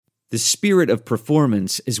The spirit of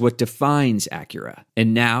performance is what defines Acura.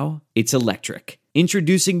 And now, it's electric.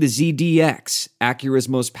 Introducing the ZDX, Acura's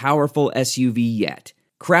most powerful SUV yet.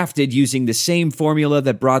 Crafted using the same formula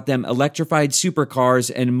that brought them electrified supercars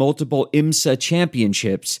and multiple IMSA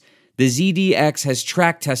championships, the ZDX has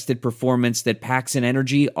track-tested performance that packs an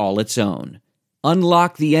energy all its own.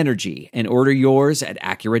 Unlock the energy and order yours at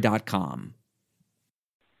Acura.com.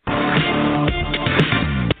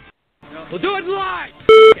 We'll do it live!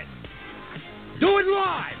 Do it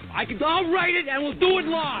live! I'll write it and we'll do it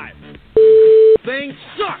live! Things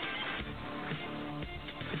suck!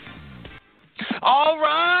 All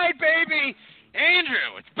right, baby!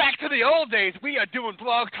 Andrew, it's back to the old days. We are doing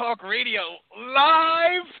Blog Talk Radio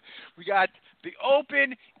live. We got the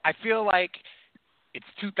Open. I feel like it's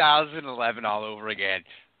 2011 all over again.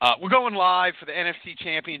 We're going live for the NFC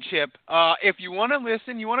Championship. If you want to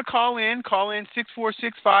listen, you want to call in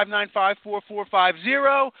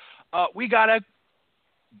 646-595-4450. We got a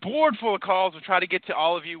board full of calls. We'll try to get to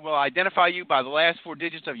all of you. We'll identify you by the last four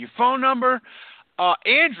digits of your phone number.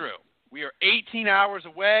 Andrew, we are 18 hours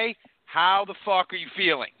away. How the fuck are you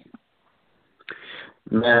feeling?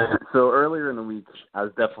 Man, so earlier in the week, I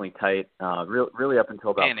was definitely tight, really up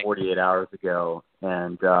until about 48 hours ago.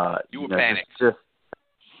 And you were panicked.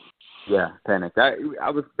 Panicked. I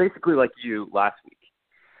was basically like you last week.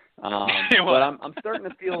 But I'm starting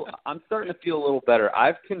to feel a little better.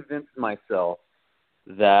 I've convinced myself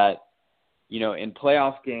that, in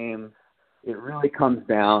playoff games, it really comes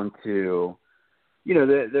down to,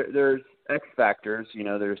 there's X factors.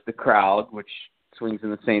 There's the crowd, which swings in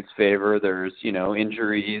the Saints' favor. There's,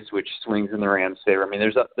 injuries, which swings in the Rams' favor. I mean,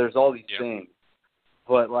 there's all these things.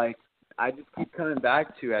 But, I just keep coming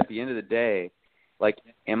back to, at the end of the day,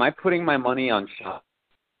 am I putting my money on Sean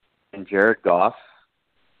and Jared Goff,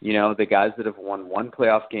 the guys that have won one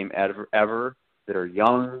playoff game ever, that are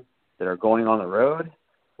young, that are going on the road?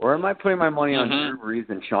 Or am I putting my money on Drew Brees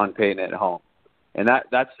and Sean Payton at home? And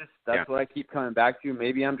that's what I keep coming back to.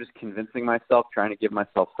 Maybe I'm just convincing myself, trying to give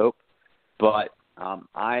myself hope. But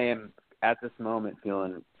I am, at this moment,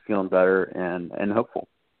 feeling better and hopeful.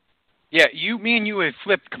 Yeah, me and you have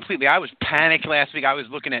flipped completely. I was panicked last week. I was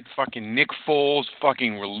looking at fucking Nick Foles'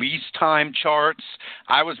 fucking release time charts.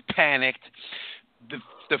 I was panicked.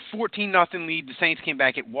 The 14-0 lead, the Saints came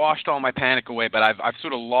back. It washed all my panic away, but I've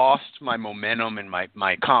sort of lost my momentum and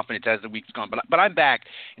my confidence as the week's gone. But I'm back.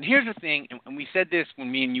 And here's the thing, and we said this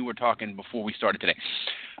when me and you were talking before we started today.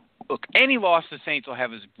 Look, any loss the Saints will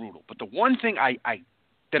have is brutal. But the one thing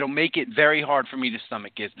that'll make it very hard for me to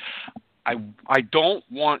stomach is I don't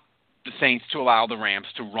want the Saints to allow the Rams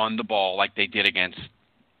to run the ball like they did against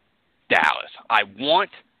Dallas. I want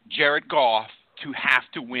Jared Goff to have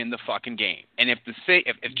to win the fucking game. And if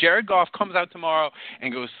Jared Goff comes out tomorrow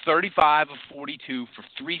and goes 35 of 42 for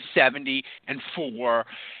 370 and 4,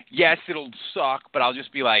 yes, it'll suck, but I'll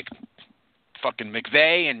just be like, fucking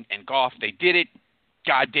McVay and Goff, they did it.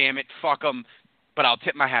 God damn it, fuck them. But I'll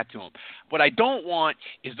tip my hat to him. What I don't want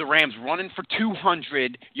is the Rams running for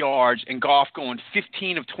 200 yards and Goff going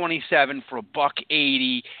 15 of 27 for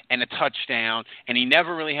 $180 and a touchdown, and he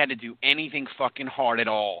never really had to do anything fucking hard at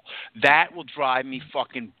all. That will drive me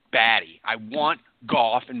fucking batty. I want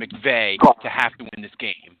Goff and McVay to have to win this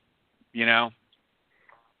game,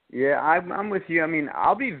 Yeah, I'm with you. I mean,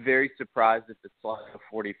 I'll be very surprised if it's like a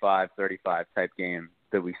 45-35 type game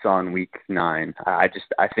that we saw in week 9. I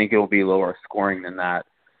think it'll be lower scoring than that.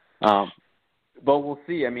 But we'll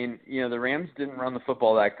see. I mean, the Rams didn't run the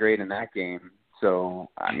football that great in that game. So,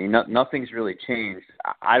 I mean, nothing's really changed.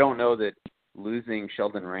 I don't know that losing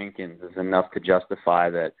Sheldon Rankins is enough to justify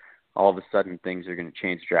that all of a sudden things are going to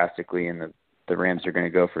change drastically and the Rams are going to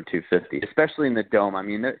go for 250, especially in the Dome. I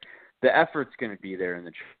mean, the effort's going to be there in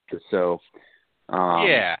the trenches. So,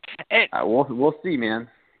 we'll see, man.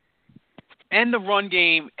 And the run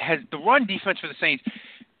game the run defense for the Saints.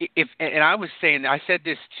 I said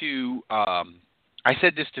this to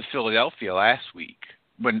Philadelphia last week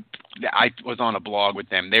when I was on a blog with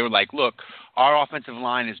them. They were like, "Look, our offensive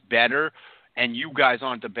line is better, and you guys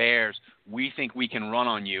aren't the Bears. We think we can run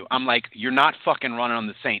on you." I'm like, "You're not fucking running on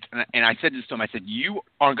the Saints." And I said this to them. I said, "You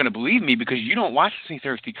aren't going to believe me because you don't watch the Saints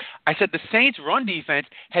every week." I said, "The Saints' run defense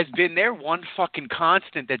has been their one fucking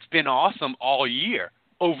constant that's been awesome all year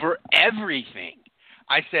over everything."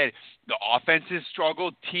 I said, the offense has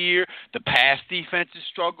struggled here, the pass defense has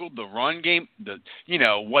struggled, the run game,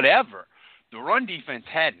 whatever. The run defense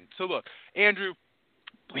hadn't. So look, Andrew,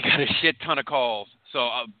 we got a shit ton of calls. So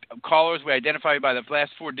callers, we identify you by the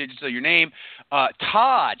last four digits of your name.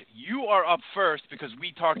 Todd, you are up first because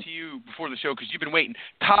we talked to you before the show because you've been waiting.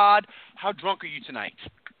 Todd, how drunk are you tonight?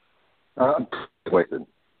 Wasted.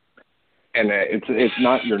 and it's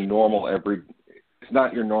not your normal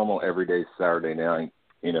everyday Saturday night.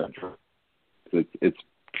 You know, it's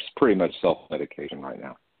pretty much self-medication right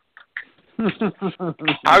now.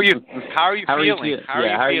 How are you feeling? How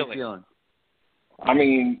are you feeling? I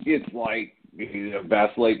mean, it's like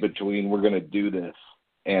vacillate between we're going to do this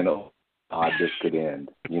and this could end,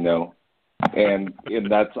 you know, and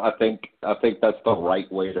that's I think that's the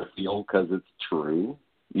right way to feel because it's true,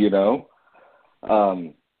 you know.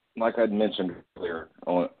 Like I'd mentioned earlier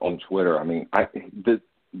on Twitter, I mean,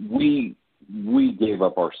 we gave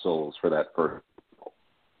up our souls for that first,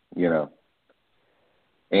 you know.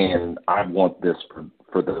 And I want this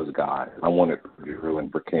for those guys. I want it for Drew and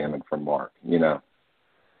for Cam and for Mark. You know,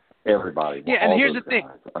 everybody. Yeah, and here's the thing.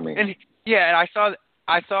 Guys. I mean, and I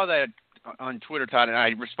saw that on Twitter, Todd, and I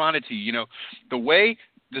responded to you. You know, the way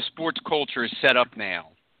the sports culture is set up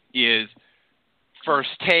now is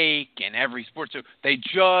First Take and every sports. So they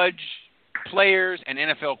judge players and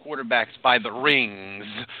NFL quarterbacks by the rings,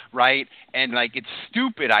 right? And like it's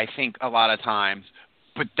stupid, I think, a lot of times.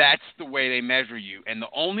 But that's the way they measure you. And the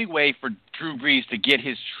only way for Drew Brees to get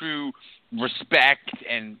his true respect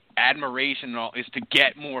and admiration and all is to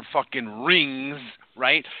get more fucking rings,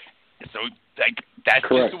 right? So, like, that's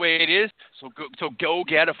Correct. just the way it is. So go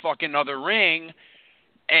get a fucking other ring.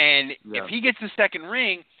 And if he gets the second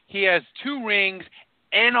ring, he has 2 rings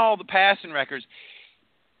and all the passing records.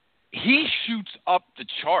 He shoots up the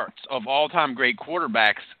charts of all-time great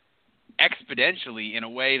quarterbacks exponentially in a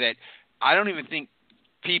way that I don't even think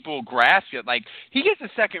people grasp it. Like, he gets a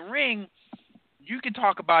second ring, you can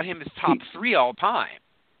talk about him as top 3 all time,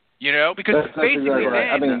 you know, because that's basically exactly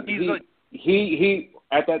right. then I mean, he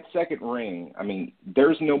at that second ring, I mean,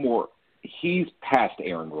 there's no more. He's past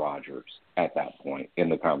Aaron Rodgers at that point in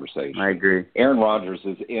the conversation. I agree. Aaron Rodgers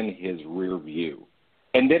is in his rear view.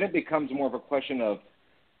 And then it becomes more of a question of,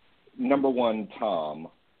 number one, Tom,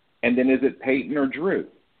 and then is it Peyton or Drew?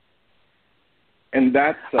 And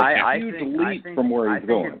that's a huge leap from where he's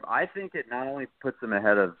going. I think it not only puts him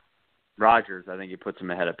ahead of Rodgers, I think it puts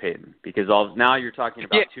him ahead of Peyton. Because now you're talking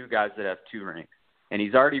about 2 guys that have 2 rings. And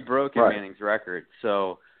he's already broken Manning's record.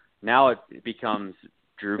 So now it becomes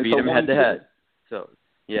Drew beat him head-to-head. So,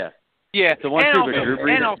 yeah. Yeah. So one, two, but Drew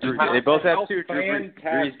Brees, they both have 2. Drew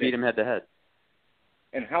Brees beat him head-to-head.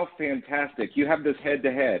 And how fantastic. You have this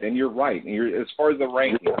head-to-head, and you're right. And as far as the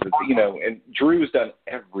rankings, you know, and Drew's done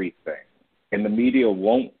everything. And the media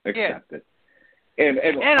won't accept it. And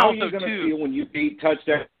how are you going to feel when you beat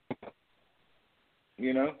touchdown?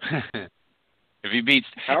 You know? If he beats...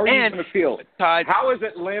 How are you going to feel? Todd, how is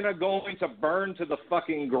Atlanta going to burn to the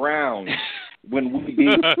fucking ground when we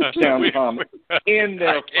beat touchdown Tom in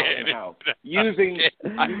their fucking house? Using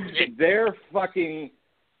their fucking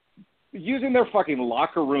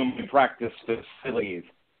locker room and practice facilities.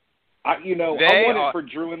 I want it for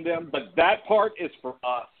Drew and them, but that part is for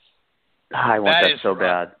us. I want that so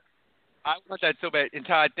bad. I want that so bad. And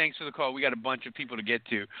Todd, thanks for the call. We got a bunch of people to get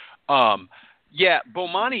to.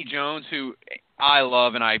 Bomani Jones, who I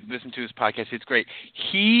love and I listen to his podcast, it's great.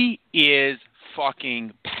 He is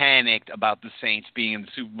fucking panicked about the Saints being in the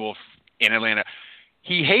Super Bowl in Atlanta.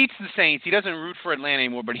 He hates the Saints. He doesn't root for Atlanta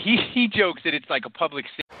anymore, but he jokes that it's like a public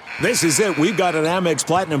stadium. This is it. We've got an Amex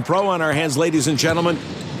Platinum Pro on our hands, ladies and gentlemen.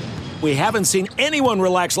 We haven't seen anyone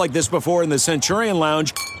relax like this before in the Centurion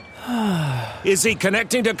Lounge. Is he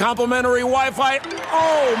connecting to complimentary Wi-Fi?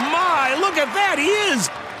 Oh, my. Look at that. He is.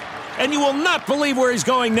 And you will not believe where he's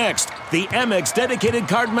going next. The Amex dedicated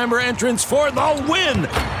card member entrance for the win.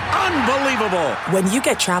 Unbelievable. When you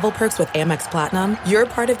get travel perks with Amex Platinum, you're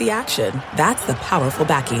part of the action. That's the powerful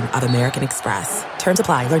backing of American Express. Terms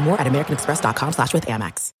apply. Learn more at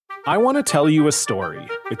americanexpress.com/withAmex. I want to tell you a story.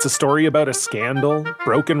 It's a story about a scandal,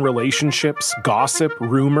 broken relationships, gossip,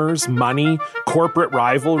 rumors, money, corporate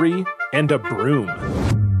rivalry, and a broom.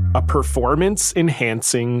 A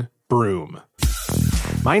performance-enhancing broom.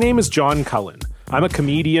 My name is John Cullen. I'm a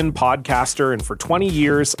comedian, podcaster, and for 20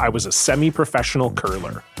 years, I was a semi-professional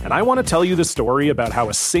curler. And I want to tell you the story about how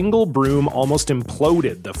a single broom almost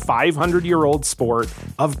imploded the 500-year-old sport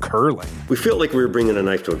of curling. We felt like we were bringing a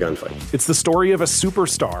knife to a gunfight. It's the story of a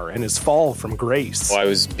superstar and his fall from grace. Well, I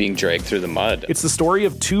was being dragged through the mud. It's the story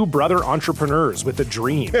of 2 brother entrepreneurs with a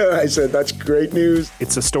dream. I said, that's great news.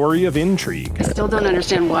 It's a story of intrigue. I still don't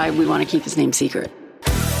understand why we want to keep his name secret.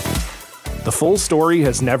 The full story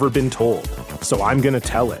has never been told, so I'm going to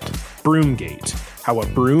tell it. Broomgate, how a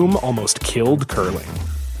broom almost killed curling.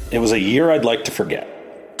 It was a year I'd like to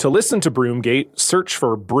forget. To listen to Broomgate, search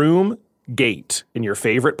for Broomgate in your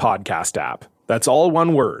favorite podcast app. That's all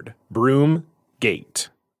one word, Broomgate.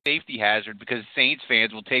 safety hazard because Saints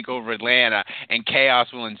fans will take over Atlanta and chaos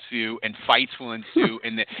will ensue and fights will ensue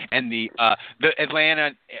and the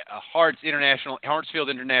Atlanta Hartsfield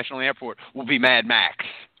International Airport will be Mad Max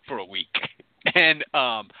for a week. And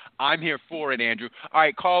I'm here for it, Andrew. All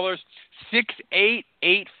right, callers,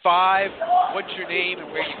 6885. What's your name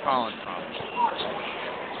and where you calling from?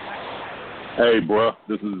 Hey, bro.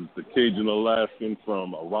 This is the Cajun Alaskan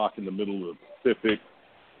from a rock in the middle of the Pacific.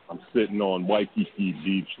 I'm sitting on Waikiki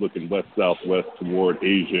Beach looking west-southwest toward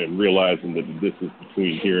Asia and realizing that the distance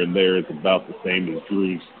between here and there is about the same as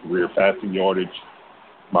Drew's career passing yardage.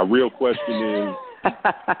 My real question is,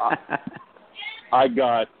 I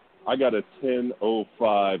got a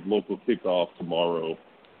 10:05 local kickoff tomorrow,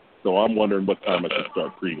 so I'm wondering what time I should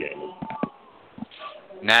start pre-gaming.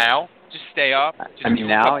 Now, just stay up. Just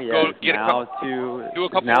now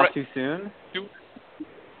too soon?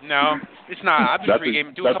 No, it's not. I've been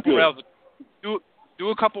pre-gaming. Do a couple good. rails. Do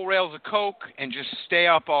a couple rails of coke and just stay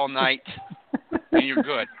up all night, and you're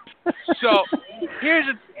good. So here's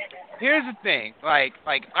the thing. Like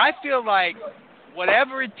I feel like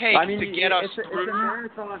whatever it takes to get us through.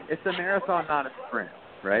 It's a marathon, not a sprint,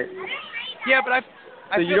 right? Yeah, but I so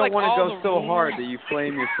feel you don't like want to go so hard that you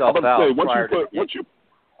flame yourself out prior to the game.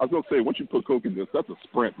 I was going to say, once you put coke in this, that's a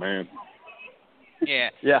sprint, man. Yeah.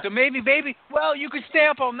 Yeah. So maybe, well, you could stay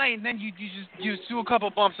up all night and then you just do a couple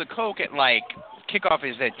bumps of coke at like kickoff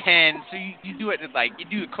is at 10. So you do it at you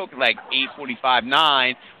do the coke at 8:45,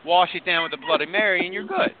 9. Wash it down with a Bloody Mary and you're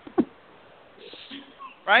good.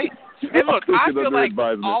 Right? And look, I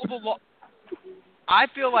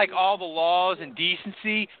feel like all the laws and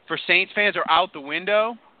decency for Saints fans are out the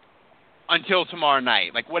window until tomorrow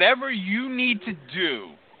night. Like whatever you need to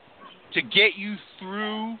do to get you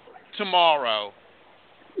through tomorrow,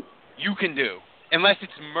 you can do. Unless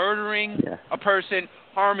it's murdering a person,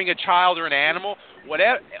 harming a child or an animal,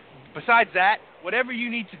 whatever. Besides that, whatever you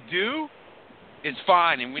need to do is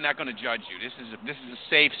fine, and we're not going to judge you. This is a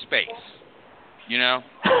safe space. You know.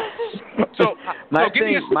 So give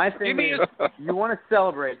me a you want to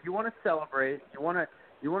celebrate. You want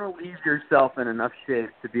to leave yourself in enough shape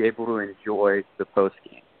to be able to enjoy the post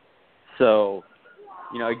game. So,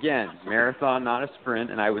 again, marathon, not a sprint,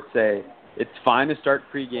 and I would say it's fine to start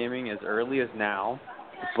pre-gaming as early as now,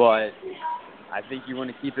 but I think you want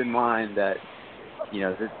to keep in mind that you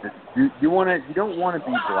don't want to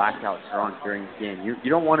be blackout drunk during the game. You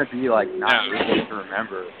don't want to be not able to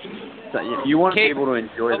remember. So you want to be able to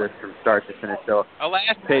enjoy this from start to finish. So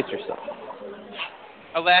pace yourself.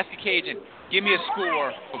 Alaska Cajun, give me a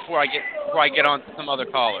score before I get on to some other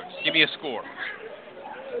callers. Give me a score.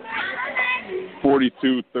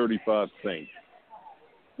 42-35 Saints.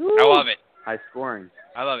 I love it. High scoring.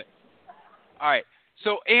 I love it. All right.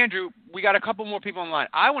 So, Andrew, we got a couple more people online.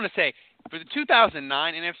 I want to say, for the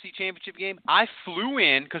 2009 NFC Championship game, I flew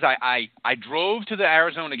in because I drove to the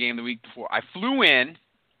Arizona game the week before. I flew in.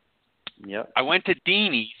 Yep. I went to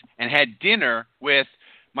Deanie's and had dinner with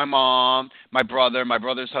my mom, my brother, my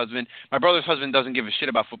brother's husband. My brother's husband doesn't give a shit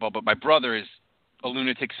about football, but my brother is a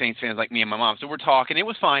lunatic Saints fan like me and my mom. So we're talking. It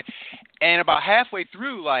was fine. And about halfway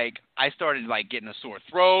through, I started, getting a sore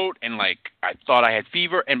throat and, I thought I had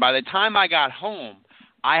fever. And by the time I got home,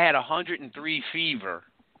 I had 103 fever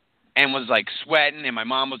and was, sweating. And my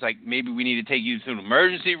mom was like, maybe we need to take you to an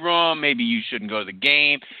emergency room. Maybe you shouldn't go to the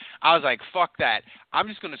game. I was like, fuck that. I'm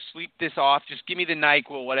just going to sleep this off. Just give me the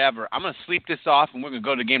NyQuil, whatever. I'm going to sleep this off, and we're going to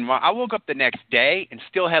go to the game tomorrow. I woke up the next day and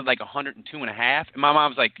still had 102.5. And my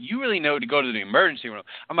mom's like, you really know to go to the emergency room.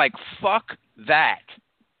 I'm like, fuck that.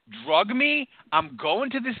 Drug me. I'm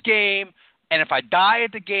going to this game, and if I die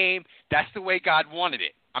at the game, that's the way God wanted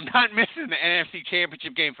it. I'm not missing the NFC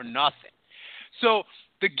Championship game for nothing. So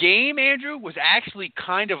the game, Andrew, was actually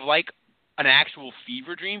kind of like an actual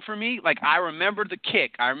fever dream for me. I remember the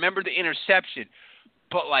kick. I remember the interception.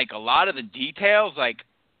 But, a lot of the details,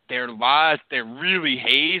 they're really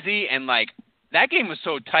hazy. And, that game was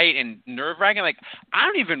so tight and nerve-wracking. I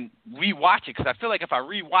don't even rewatch it because I feel like if I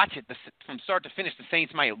rewatch it from start to finish, the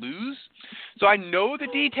Saints might lose. So I know the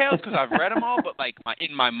details because I've read them all. But,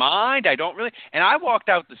 in my mind, I don't really. And I walked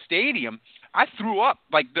out the stadium. I threw up.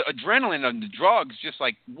 The adrenaline and the drugs just,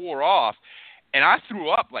 wore off. And I threw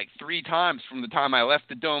up 3 times from the time I left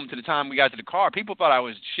the dome to the time we got to the car. People thought I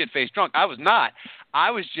was shit-faced drunk. I was not. I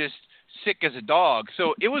was just sick as a dog.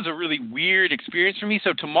 So it was a really weird experience for me.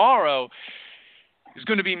 So tomorrow is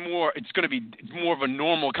going to be more. It's going to be more of a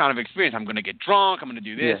normal kind of experience. I'm going to get drunk. I'm going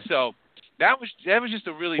to do this. Yeah. So that was just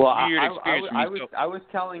a really weird experience for me. I was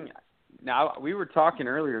telling. Now we were talking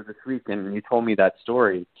earlier this week, and you told me that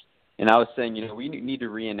story, and I was saying, we need to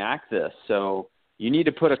reenact this. So you need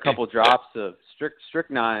to put a couple drops of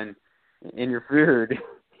strychnine in your food.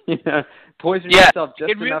 Poison yourself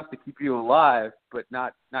just enough to keep you alive, but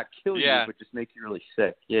not kill you, but just make you really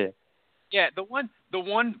sick. Yeah. Yeah, one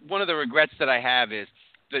of the regrets that I have is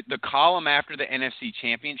the column after the NFC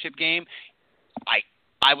Championship game.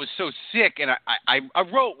 I was so sick, and I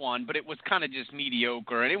wrote one, but it was kind of just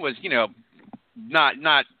mediocre, and it was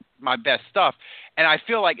not my best stuff. And I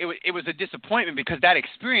feel like it was a disappointment because that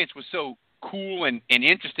experience was so cool and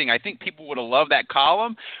interesting. I think people would have loved that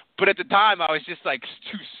column, but at the time I was just like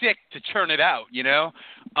too sick to churn it out, Well,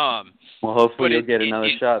 hopefully you'll get another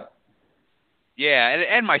shot. Yeah,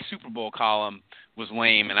 and my Super Bowl column was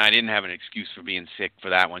lame, and I didn't have an excuse for being sick for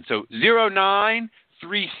that one. So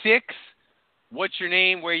 0936, what's your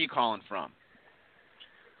name? Where are you calling from?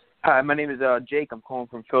 Hi, my name is Jake. I'm calling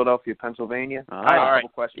from Philadelphia, Pennsylvania. All I have a right.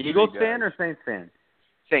 couple questions. Eagles fan or Saints fan?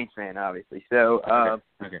 Saints fan, obviously. So,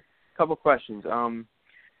 Okay. Couple questions. So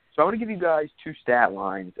I want to give you guys 2 stat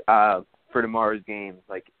lines for tomorrow's game,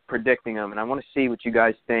 like predicting them, and I want to see what you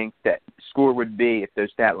guys think that score would be if those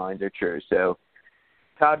stat lines are true. So,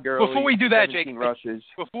 Todd Gurley, before we do that, Jake, rushes.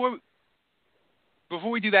 Before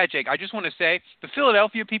we do that, Jake, I just want to say the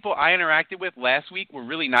Philadelphia people I interacted with last week were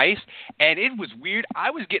really nice, and it was weird.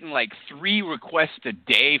 I was getting like 3 requests a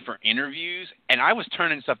day for interviews, and I was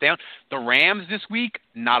turning stuff down. The Rams this week,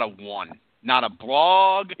 not a one. Not a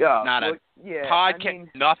blog, not a podcast,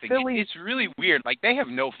 nothing. It's really weird. Like, they have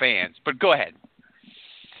no fans. But go ahead.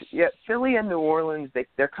 Yeah, Philly and New Orleans,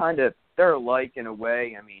 they're alike in a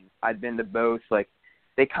way. I mean, I've been to both. Like,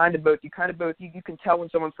 you can tell when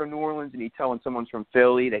someone's from New Orleans and you tell when someone's from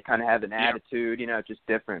Philly. They kind of have an attitude, it's just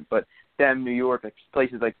different. But them, New York,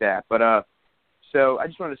 places like that. But so I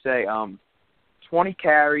just want to say 20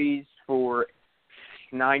 carries for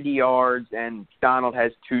 90 yards, and Donald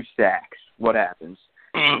has 2 sacks. What happens?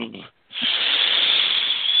 So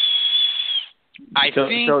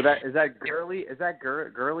is that Gurley? Is that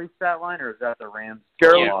Gurley's stat line, or is that the Rams?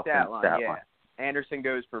 Gurley's stat line. Yeah. Anderson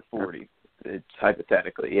goes for 40. It's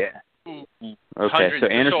hypothetically, yeah. Okay, so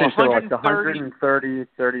Anderson for like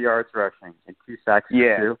 130 yards rushing and 2 sacks.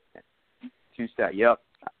 Yeah. 2 sacks. Yep.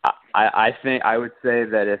 I think I would say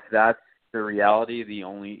that if that's the reality, the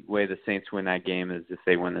only way the Saints win that game is if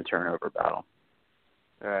they win the turnover battle.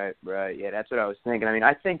 Right. Yeah, that's what I was thinking. I mean,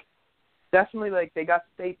 I think definitely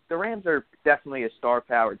the Rams are definitely a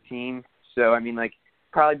star-powered team. So I mean,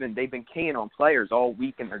 they've been keying on players all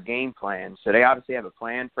week in their game plan. So they obviously have a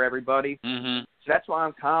plan for everybody. Mm-hmm. So that's why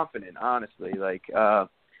I'm confident, honestly. You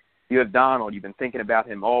have Donald. You've been thinking about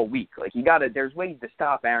him all week. There's ways to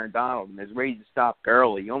stop Aaron Donald, and there's ways to stop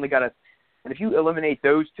Gurley. You only got to. And if you eliminate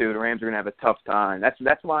those 2, the Rams are going to have a tough time.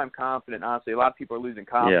 That's why I'm confident, honestly. A lot of people are losing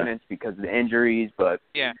confidence because of the injuries, but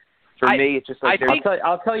for me, it's just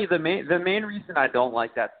I'll tell you the main reason I don't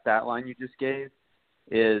like that stat line you just gave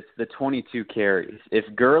is the 22 carries. If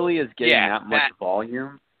Gurley is getting that much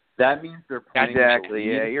volume, that means they're playing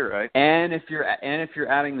exactly. Yeah, you're right. And if you're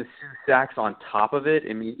adding the 2 sacks on top of it,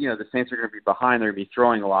 I mean, the Saints are going to be behind. They're going to be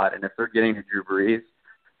throwing a lot, and if they're getting to Drew Brees,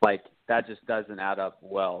 that just doesn't add up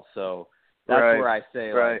well. So. That's where I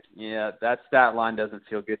say, that stat line doesn't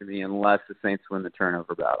feel good to me unless the Saints win the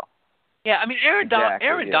turnover battle. Yeah, I mean, Aaron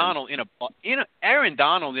Donald in a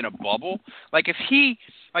bubble. If he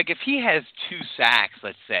has 2 sacks,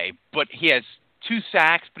 let's say, but he has 2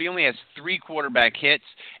 sacks, but he only has 3 quarterback hits,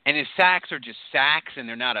 and his sacks are just sacks, and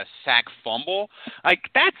they're not a sack fumble.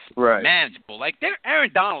 That's manageable.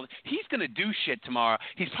 Aaron Donald, he's going to do shit tomorrow.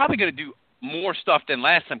 He's probably going to do more stuff than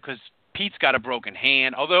last time because Pete's got a broken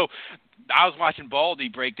hand. Although I was watching Brian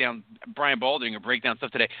Baldinger break down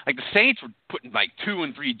stuff today. The Saints were putting 2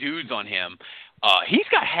 and 3 dudes on him. He's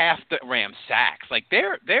got half the Rams sacks.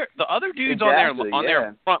 They're the other dudes on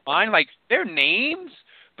their front line. They're names,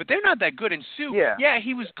 but they're not that good. And Sue,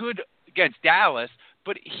 he was good against Dallas,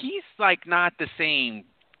 but he's not the same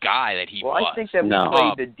guy that he was. Well, I think that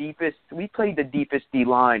we played the deepest D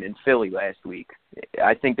line in Philly last week.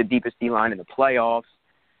 I think the deepest D line in the playoffs.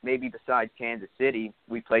 Maybe besides Kansas City,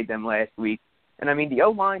 we played them last week. And, I mean, the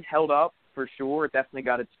O-line held up for sure. It definitely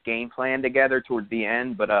got its game plan together towards the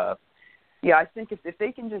end. But, I think if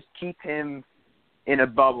they can just keep him in a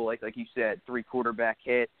bubble, like you said, 3 quarterback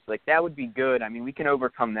hits, that would be good. I mean, we can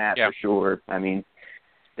overcome that for sure. I mean,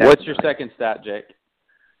 what's your second stat, Jake?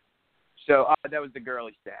 So that was the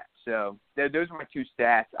Gurley stat. So those are my 2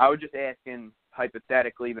 stats. I was just asking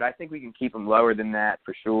hypothetically, but I think we can keep them lower than that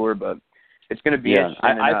for sure. But it's going to be interesting.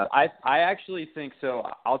 I actually think so.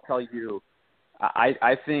 I'll tell you,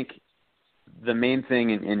 I think the main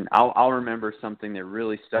thing, and I'll remember something that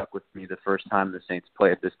really stuck with me the first time the Saints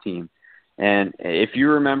played this team. And if you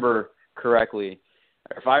remember correctly,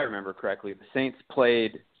 if I remember correctly, the Saints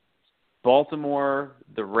played Baltimore,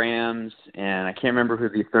 the Rams, and I can't remember who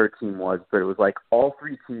the third team was, but it was like all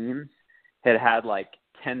three teams had like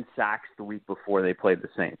 10 sacks the week before they played the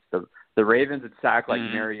Saints. The Ravens had sacked like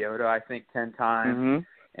Mariota, I think, 10 times,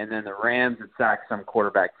 and then the Rams had sacked some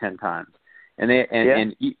quarterback 10 times. And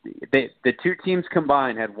the two teams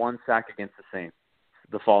combined had one sack against the Saints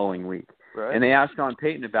the following week. Right. And they asked Sean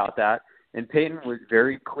Payton about that, and Payton was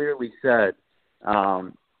very clearly said,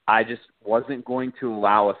 I just wasn't going to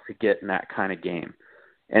allow us to get in that kind of game.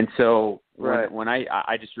 And so when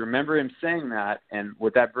I just remember him saying that, and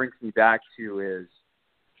what that brings me back to is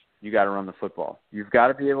you got to run the football. You've got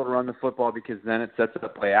to be able to run the football because then it sets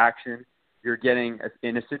up play action. You're getting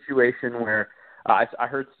in a situation where I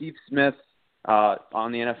heard Steve Smith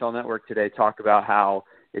on the NFL Network today talk about how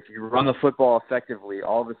if you run the football effectively,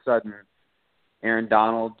 all of a sudden Aaron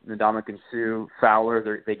Donald, Ndamukong Suh,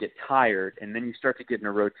 Fowler, they get tired, and then you start to get in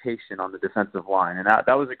a rotation on the defensive line. And that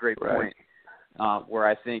was a great point where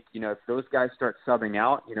I think, if those guys start subbing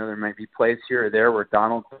out, there might be plays here or there where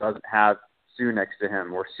Donald doesn't have Suh next to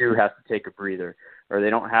him, or Suh has to take a breather, or they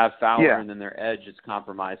don't have Fowler and then their edge is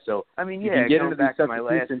compromised. So I mean, you can get into these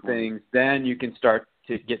substitution things, then you can start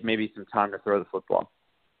to get maybe some time to throw the football.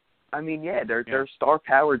 I mean, they're a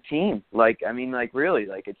star-powered team. Really,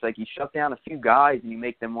 it's like you shut down a few guys and you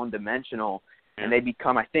make them one-dimensional, and they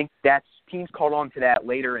become. I think teams caught on to that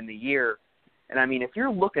later in the year. And I mean, if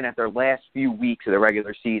you're looking at their last few weeks of the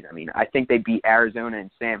regular season, I mean, I think they beat Arizona and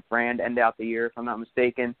San Fran to end out the year, if I'm not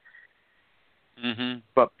mistaken. Mm-hmm.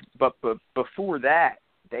 But before that,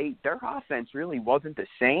 their offense really wasn't the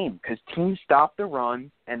same because teams stopped the run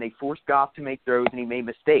and they forced Goff to make throws and he made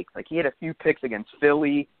mistakes. Like he had a few picks against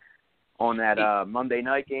Philly on that Monday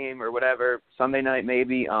night game or whatever, Sunday night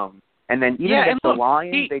maybe. And then even against the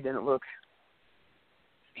Lions, they didn't look.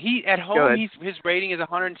 He at home, his rating is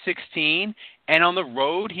 116, and on the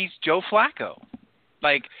road, he's Joe Flacco.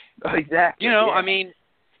 Exactly. I mean.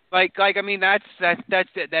 I mean that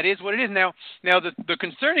is what it is. Now the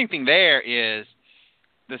concerning thing there is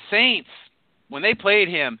the Saints, when they played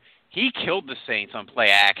him, he killed the Saints on play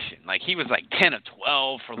action. Like he was like 10 of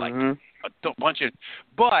 12 for a bunch of,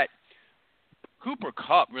 but Cooper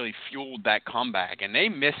Kupp really fueled that comeback, and they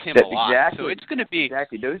miss him a lot. Exactly. So it's going to be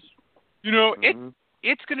those.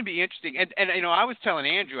 It's going to be interesting. And I was telling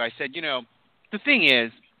Andrew, I said, the thing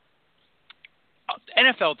is,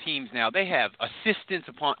 NFL teams now, they have assistants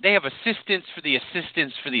for the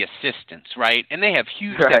assistants, right? And they have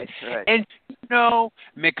huge And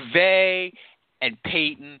McVay and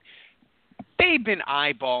Peyton, they've been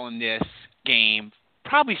eyeballing this game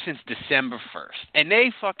probably since December 1st. And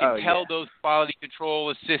they fucking tell those quality control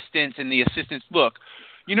assistants and the assistants, look,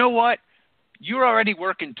 you know what? You're already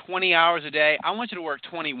working 20 hours a day. I want you to work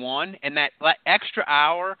 21, and that extra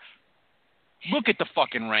hour, look at the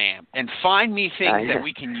fucking RAM and find me things that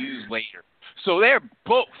we can use later. So they're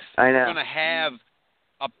both going to have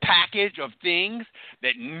a package of things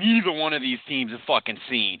that neither one of these teams have fucking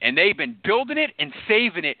seen. And they've been building it and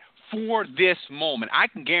saving it for this moment. I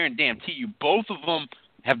can guarantee you both of them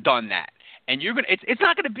have done that. And you're it's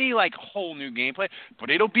not going to be like a whole new gameplay,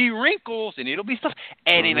 but it'll be wrinkles and it'll be stuff.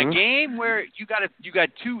 And in a game where you got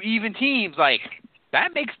two even teams,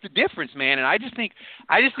 that makes the difference, man. And I just think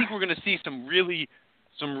we're going to see some really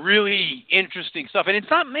interesting stuff. And it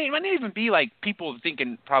might not even be like people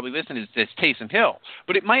thinking probably listening to this Taysom Hill,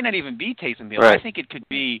 but it might not even be Taysom Hill. Right. I think it could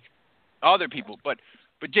be other people. But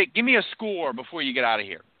Jake, give me a score before you get out of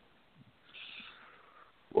here.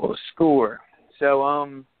 Well, score. So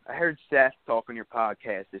I heard Seth talk on your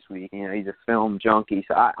podcast this week. He's a film junkie,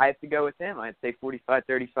 so I have to go with him. I'd say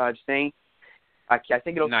 45-35 Saints. I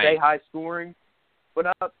think it'll stay high scoring. But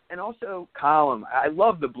and also, Colin, I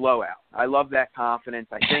love the blowout. I love that confidence.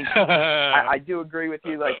 I think I do agree with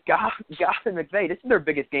you. Like Goff and McVay, this is their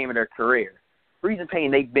biggest game of their career. Reason Payne,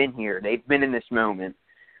 they've been here. They've been in this moment.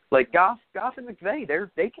 Like Goff and McVay,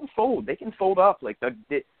 they can fold. They can fold up.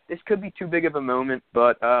 This could be too big of a moment,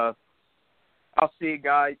 but I'll see you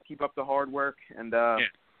guys. Keep up the hard work, and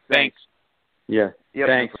thanks. Yeah,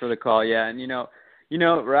 thanks for the call. Yeah, and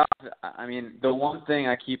Ralph, I mean, the one thing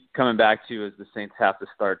I keep coming back to is the Saints have to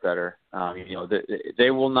start better.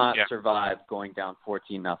 They will not survive going down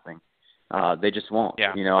 14-0. They just won't.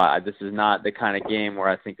 Yeah. This is not the kind of game where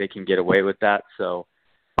I think they can get away with that. So,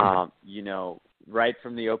 right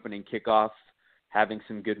from the opening kickoff, having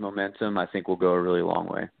some good momentum, I think will go a really long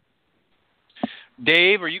way.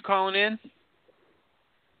 Dave, are you calling in?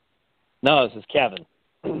 No, this is Kevin.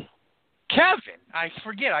 Kevin, I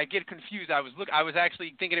forget. I get confused. I was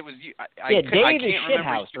actually thinking it was you. David is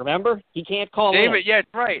shithouse. Remember, he can't call David, in. yeah,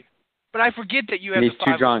 right. But I forget that you have He's the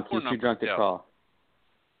 504 too drunk. He's number too drunk to still. call.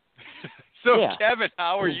 So, Yeah. Kevin,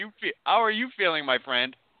 how are you feeling, my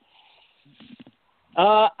friend?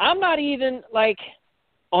 I'm not even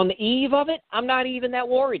on the eve of it. I'm not even that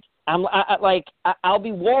worried. I'll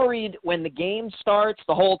be worried when the game starts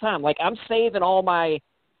the whole time. I'm saving all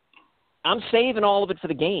of it for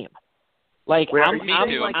the game. Wait, I'm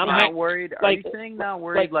not worried? Are you saying not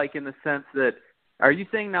worried in the sense that? Are you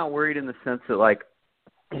saying not worried in the sense that like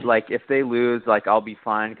if they lose, I'll be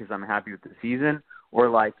fine because I'm happy with the season,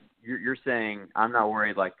 or you're saying I'm not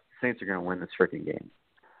worried, Saints are going to win this freaking game?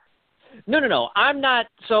 No. I'm not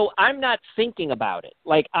thinking about it.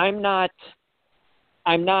 I'm not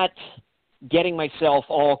getting myself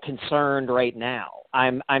all concerned right now.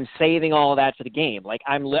 I'm saving all of that for the game.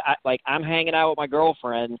 I'm hanging out with my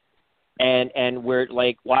girlfriend, and we're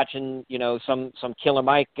watching some Killer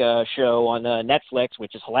Mike show on Netflix,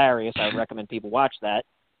 which is hilarious. I recommend people watch that.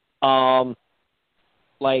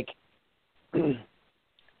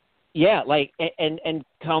 Yeah, and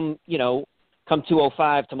come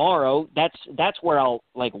 2:05 tomorrow. That's where I'll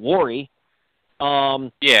worry.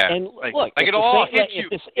 Yeah, and look, it'll all hit you.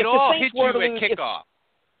 It'll all hit you at kickoff.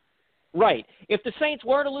 Right. If the Saints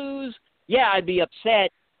were to lose, yeah, I'd be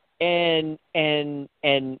upset and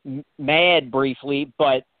mad briefly,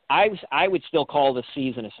 but I would still call this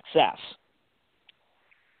season a success.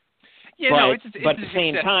 Yeah, but at the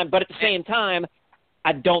same time,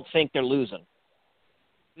 I don't think they're losing.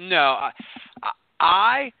 No,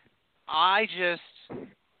 I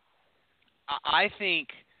think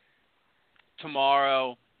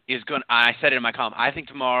tomorrow is going. I said it in my column. I think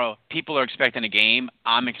tomorrow people are expecting a game.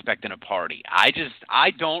 I'm expecting a party. I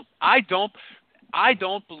don't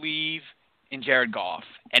believe in Jared Goff.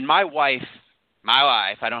 And my wife,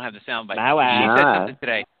 I don't have the soundbite. She said something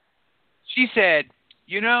today. She said,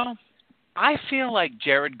 I feel like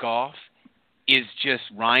Jared Goff is just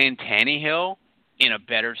Ryan Tannehill in a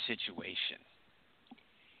better situation.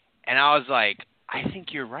 And I was like, I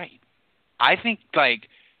think you're right. I think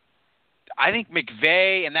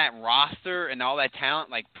McVay and that roster and all that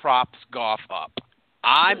talent props Goff up.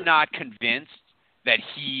 I'm not convinced that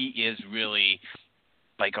he is really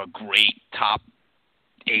a great top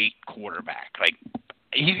 8 quarterback.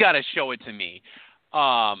 He's got to show it to me.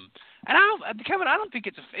 And Kevin, I don't think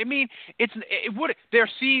it would their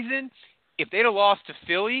season. If they'd have lost to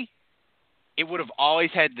Philly, it would have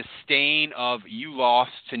always had the stain of you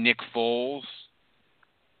lost to Nick Foles,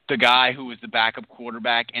 the guy who was the backup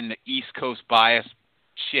quarterback, and the East Coast bias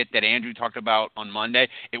shit that Andrew talked about on Monday.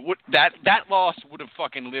 That loss would have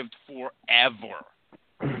fucking lived forever.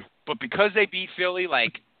 But because they beat Philly,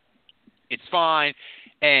 it's fine,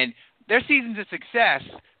 and their season's a success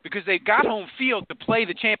because they've got home field to play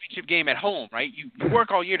the championship game at home, right? You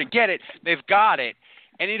work all year to get it. They've got it.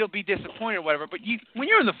 And it'll be disappointing or whatever, but when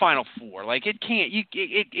you're in the Final Four, it can't.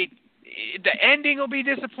 The ending will be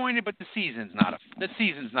disappointing, but the season's not a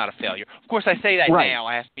failure. Of course, I say that now.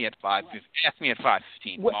 Ask me at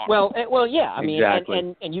 5:15 tomorrow. Well, yeah. I mean,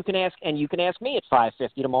 exactly. and you can ask me at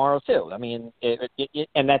 5:50 tomorrow too. I mean,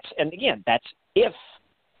 that's if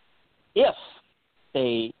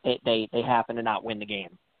they happen to not win the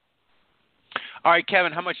game. All right,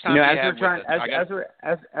 Kevin, how much time do you have with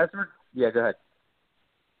us? Yeah, go ahead.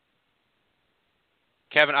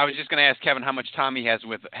 Kevin, I was just going to ask Kevin how much time he has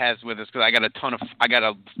with us because I got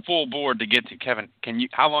a full board to get to. Kevin,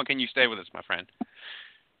 how long can you stay with us, my friend?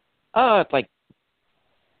 It's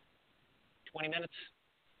 20 minutes.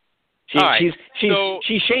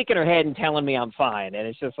 She's shaking her head and telling me I'm fine, and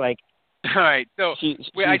it's just all right. So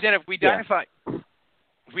we identify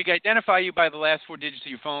you by the last 4 digits of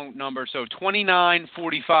your phone number. So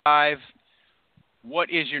 2945.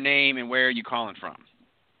 What is your name and where are you calling from?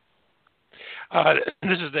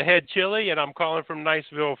 This is the head chili, and I'm calling from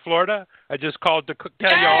Niceville, Florida. I just called to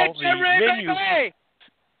tell y'all the menu.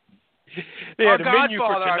 The menu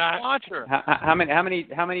for tonight. Our sponsor.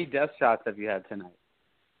 How many death shots have you had tonight?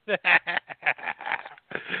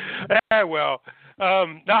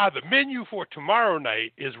 The menu for tomorrow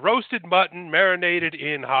night is roasted mutton marinated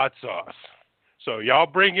in hot sauce. So y'all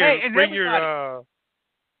bring your.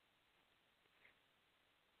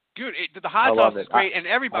 Dude, the hot sauce is great, and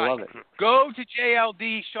everybody, go to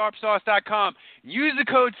jldsharpsauce.com, use the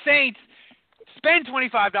code SAINTS, spend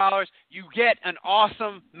 $25, you get an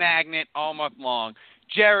awesome magnet all month long.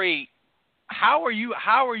 Jerry, how are you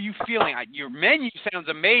feeling? Your menu sounds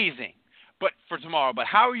amazing, but for tomorrow. But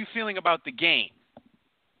how are you feeling about the game?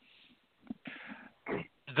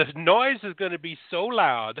 The noise is going to be so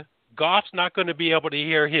loud. Goff's not going to be able to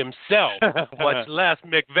hear himself, much less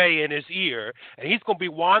McVay in his ear, and he's going to be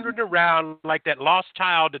wandering around like that lost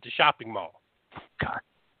child at the shopping mall. God.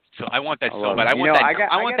 So I want that so bad. I want that.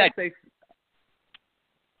 I want that.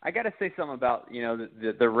 I got to say something about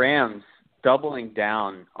the Rams doubling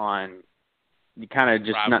down on kind of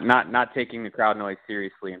just not taking the crowd noise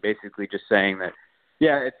seriously and basically just saying that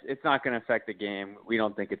it's not going to affect the game. We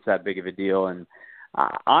don't think it's that big of a deal. And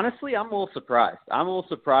honestly, I'm a little surprised. I'm a little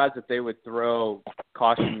surprised that they would throw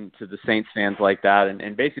caution to the Saints fans like that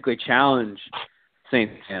and basically challenge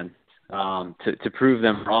Saints fans to prove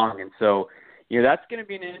them wrong. And so, that's going to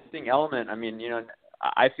be an interesting element. I mean,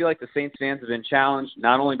 I feel like the Saints fans have been challenged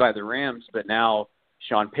not only by the Rams, but now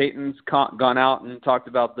Sean Payton's gone out and talked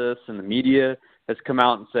about this, and the media has come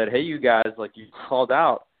out and said, hey, you guys, like, you called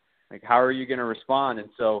out. Like, how are you going to respond? And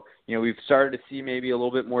so, we've started to see maybe a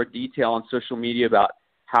little bit more detail on social media about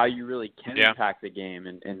how you really can impact the game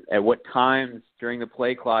and at what times during the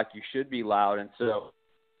play clock you should be loud. And so,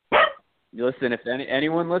 listen, if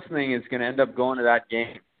anyone listening is going to end up going to that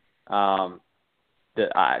game,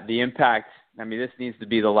 the impact, I mean, this needs to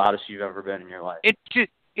be the loudest you've ever been in your life. It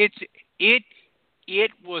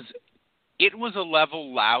was a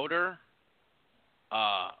level louder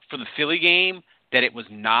for the Philly game that it was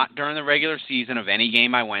not during the regular season of any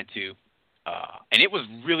game I went to. And it was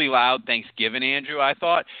really loud Thanksgiving, Andrew, I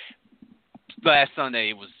thought. Last Sunday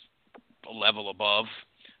it was a level above.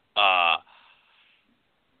 I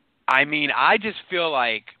mean, I just feel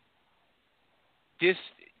like this,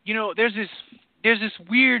 there's this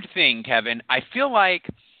weird thing, Kevin. I feel like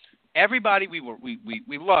everybody, we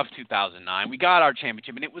loved 2009. We got our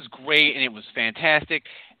championship, and it was great, and it was fantastic.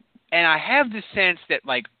 And I have this sense that,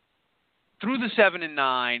 like, through the 7 and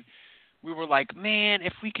 9, we were like, man,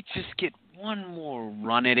 if we could just get one more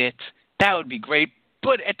run at it, that would be great.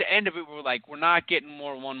 But at the end of it, we were like, we're not getting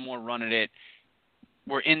one more run at it.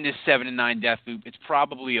 We're in this 7 and 9 death loop. It's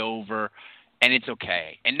probably over, and it's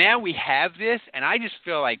okay. And now we have this, and I just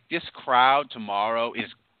feel like this crowd tomorrow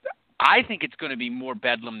is, I think it's going to be more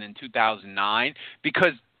bedlam than 2009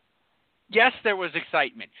 because, yes, there was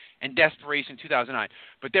excitement and desperation in 2009,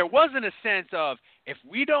 but there wasn't a sense of, if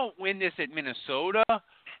we don't win this at Minnesota,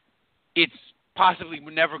 it's possibly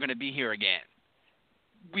we're never going to be here again.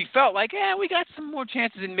 We felt like, we got some more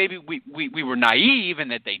chances, and maybe we were naive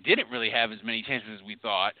and that they didn't really have as many chances as we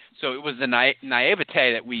thought. So it was the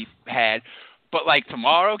naivete that we had. But, like,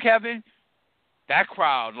 tomorrow, Kevin, that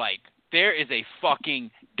crowd, like, there is a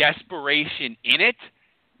fucking desperation in it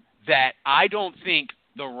that I don't think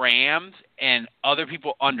the Rams and other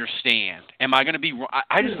people understand. Am I going to be wrong?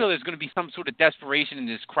 I just feel there's going to be some sort of desperation in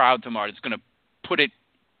this crowd tomorrow that's going to put it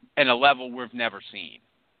in a level we've never seen.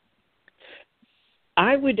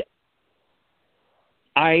 I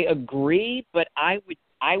agree, but I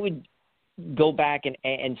would go back and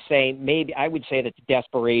say maybe I would say that the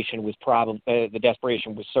desperation was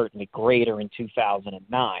certainly greater in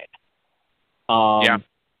 2009. Yeah.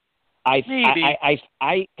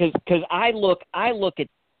 Because I look at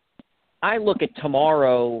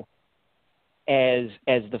tomorrow as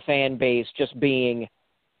the fan base just being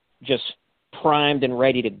just primed and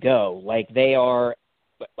ready to go. Like they are,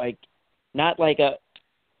 like not like a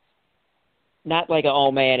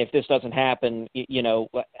oh man, if this doesn't happen,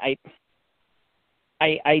 I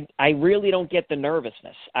really don't get the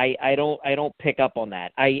nervousness. I don't pick up on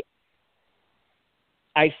that.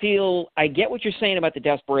 I feel I get what you're saying about the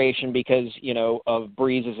desperation because, of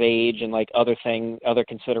Breeze's age and like other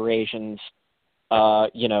considerations,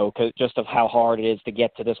 cause just of how hard it is to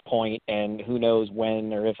get to this point and who knows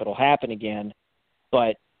when or if it'll happen again.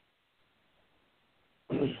 But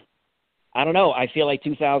I don't know. I feel like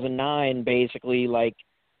 2009 basically like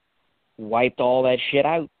wiped all that shit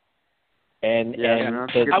out. And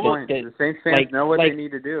the Saints fans know what they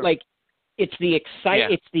need to do. Like it's the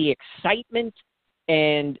excitement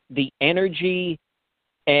and the energy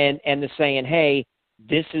and the saying, hey,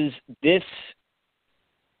 this is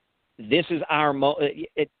our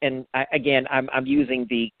I'm using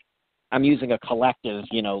a collective,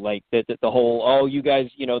 like the whole, you guys,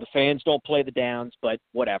 the fans don't play the downs, but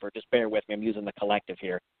whatever, just bear with me. I'm using the collective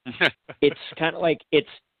here. It's kind of like this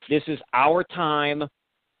is our time.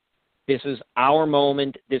 This is our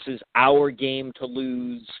moment. This is our game to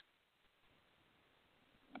lose.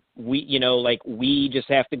 We just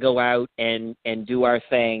have to go out and do our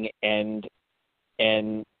thing and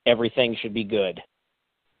everything should be good.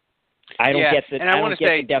 I don't get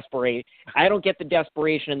the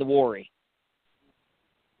desperation and the worry.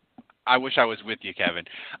 I wish I was with you, Kevin.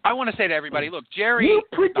 I want to say to everybody, look, Jerry, you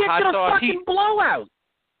predicted the hot a sauce, fucking blowout.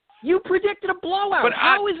 You predicted a blowout. But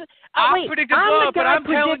I'm the guy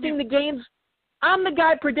predicting the games. I'm the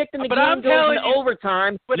guy predicting the game goes into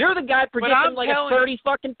overtime. You're the guy predicting like a 30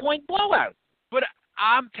 point blowout. But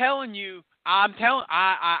I'm telling you,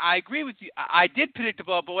 I agree with you. I did predict a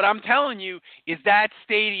blowout, but what I'm telling you is that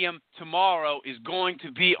stadium tomorrow is going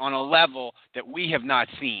to be on a level that we have not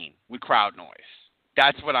seen with crowd noise.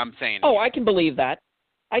 That's what I'm saying. Oh, I can believe that.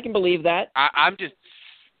 I'm just.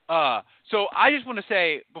 So I just want to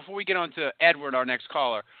say, before we get on to Edward, our next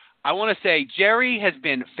caller, I want to say Jerry has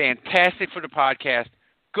been fantastic for the podcast.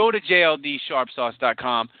 Go to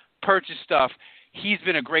jldsharpsauce.com, purchase stuff. He's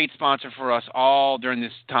been a great sponsor for us all during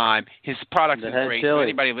this time. His product is great. So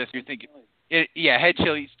anybody listening, you're thinking, Head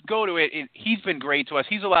Chili, go to it. He's been great to us.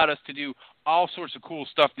 He's allowed us to do all sorts of cool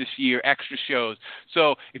stuff this year, extra shows.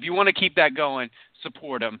 So if you want to keep that going,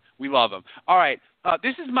 support him. We love him. All right.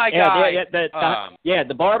 This is my guy.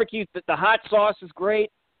 The barbecue, the hot sauce is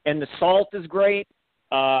great, and the salt is great.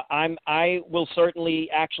 I will certainly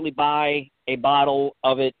actually buy a bottle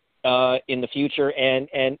of it in the future,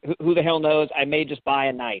 and who the hell knows? I may just buy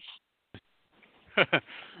a knife.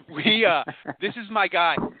 This is my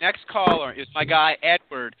guy. Next caller is my guy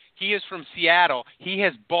Edward. He is from Seattle. He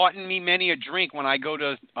has bought me many a drink when I go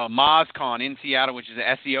to MozCon in Seattle, which is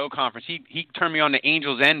an SEO conference. He turned me on to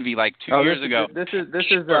Angel's Envy like 2 years ago. This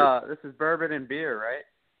is bourbon and beer, right?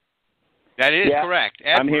 That is correct.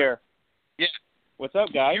 Edward. I'm here. Yeah. What's up,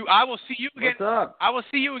 guys? I will see you again. What's up? I will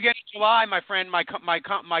see you again in July, my friend. My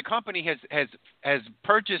company has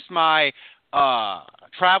purchased my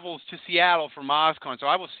travels to Seattle for MozCon, so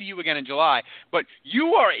I will see you again in July. But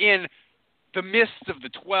you are in the midst of the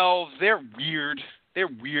 12s. They're weird.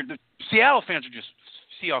 The Seahawks fans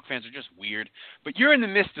are just weird. But you're in the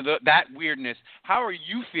midst of that weirdness. How are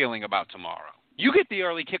you feeling about tomorrow? You get the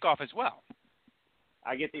early kickoff as well.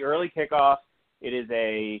 I get the early kickoff. It is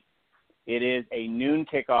a noon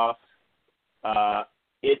kickoff.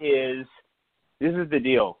 This is the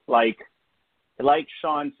deal. Like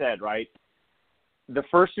Sean said, right? The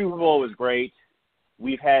first Super Bowl was great.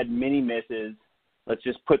 We've had many misses. Let's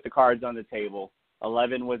just put the cards on the table.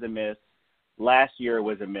 11 was a miss. Last year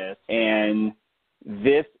was a miss. And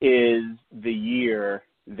this is the year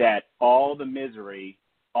that all the misery,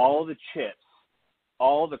 all the chips,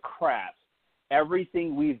 all the crap,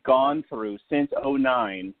 everything we've gone through since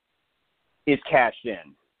 2009 is cashed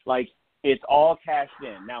in. Like, it's all cashed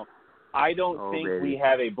in. Now, I don't think we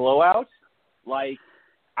have a blowout. Like,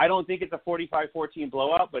 I don't think it's a 45-14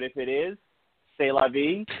 blowout, but if it is, c'est la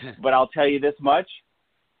vie. But I'll tell you this much.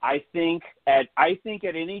 I think at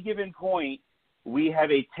any given point, we have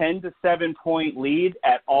a 10-7 point lead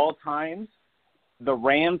at all times. The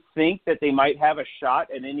Rams think that they might have a shot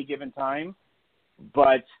at any given time,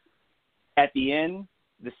 but at the end,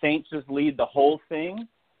 the Saints just lead the whole thing,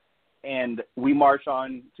 and we march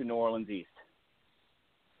on to New Orleans East.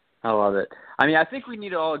 I love it. I mean, I think we need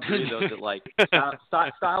to all agree though that like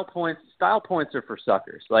style points are for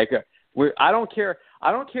suckers. Like I don't care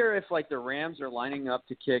if like the Rams are lining up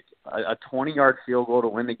to kick a 20-yard field goal to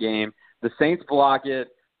win the game. The Saints block it.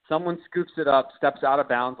 Someone scoops it up, steps out of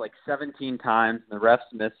bounds like 17 times, and the refs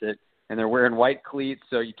miss it. And they're wearing white cleats,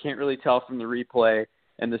 so you can't really tell from the replay.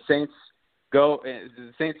 And the Saints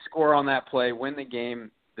score on that play, win the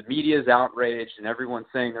game. The media is outraged, and everyone's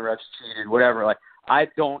saying the refs cheated, whatever. Like, I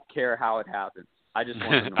don't care how it happens. I just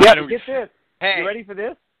want to know. Yeah, get this. Hey. You ready for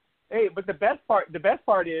this? Hey, but the best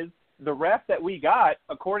part is the ref that we got,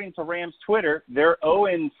 according to Rams Twitter, they're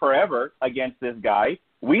 0 forever against this guy.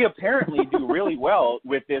 We apparently do really well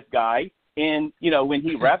with this guy when he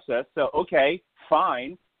refs us. So, okay,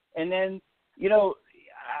 fine. And then,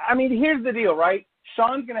 I mean, here's the deal, right?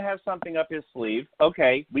 Sean's going to have something up his sleeve.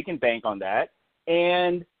 Okay, we can bank on that.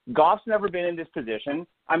 And Goff's never been in this position.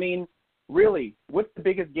 I mean, really, what's the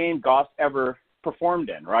biggest game Goff's ever performed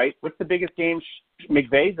in, right? What's the biggest game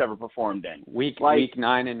McVay's ever performed in? Week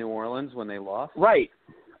 9 in New Orleans when they lost? Right.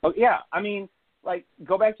 Oh, yeah. I mean, like,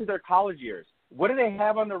 go back to their college years. What do they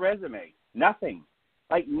have on their resume? Nothing.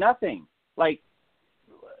 Like, nothing. Like,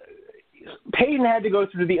 Peyton had to go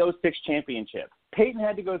through the 06 championship. Peyton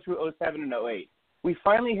had to go through 07 and 08. We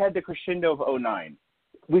finally had the crescendo of 09.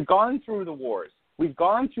 We've gone through the wars. We've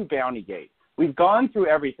gone through Bountygate. We've gone through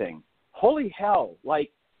everything. Holy hell,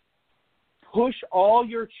 like, push all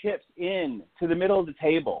your chips in to the middle of the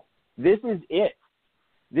table. This is it.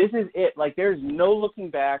 This is it. Like, there's no looking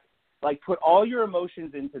back. Like, put all your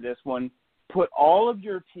emotions into this one. Put all of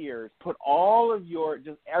your tears. Put all of your,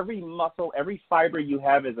 just every muscle, every fiber you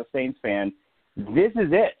have as a Saints fan. This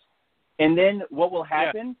is it. And then what will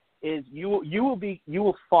happen is you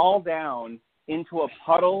will fall down into a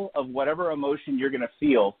puddle of whatever emotion you're going to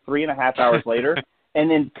feel 3.5 hours later, and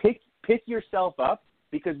then pick yourself up,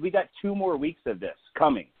 because we got 2 more weeks of this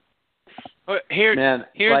coming. I'm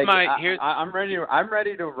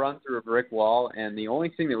ready to run through a brick wall, and the only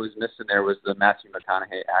thing that was missing there was the Matthew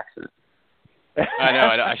McConaughey accent. I know.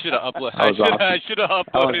 I should have uploaded. I should have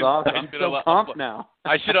uploaded. That was awesome. I'm so pumped now.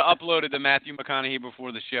 I should have uploaded the Matthew McConaughey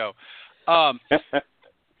before the show.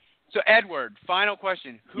 So Edward, final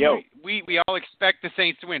question. We all expect the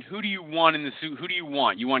Saints to win. Who do you want in the suit? Who do you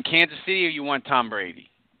want? You want Kansas City or you want Tom Brady?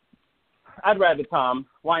 I'd rather Tom.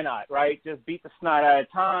 Why not, right? Just beat the snot out of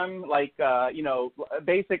Tom.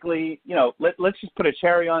 Basically, let's just put a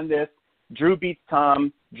cherry on this. Drew beats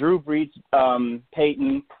Tom. Drew beats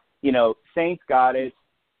Peyton. Saints got it.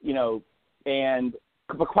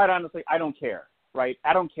 But quite honestly, I don't care, right?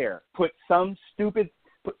 I don't care. Put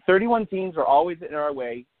 31 teams are always in our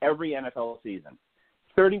way every NFL season.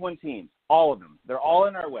 31 teams, all of them. They're all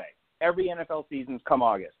in our way every NFL season come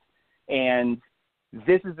August. And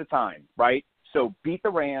this is the time, right? So beat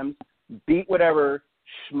the Rams, beat whatever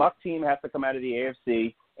schmuck team has to come out of the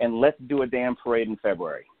AFC, and let's do a damn parade in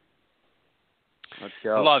February. Let's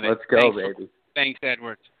go. Love it. Let's go, baby. Thanks,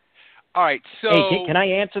 Edward. All right, so... Hey, can I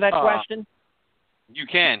answer that question? You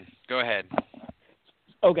can. Go ahead.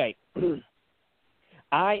 Okay. Because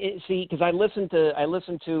I listened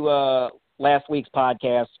to last week's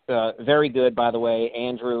podcast. Very good, by the way,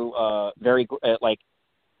 Andrew. Very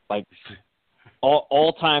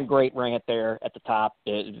all-time great rant there at the top.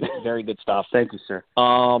 Very good stuff. Thank you, sir.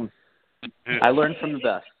 I learned from the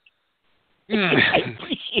best. I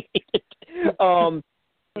appreciate it.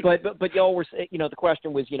 But y'all were, the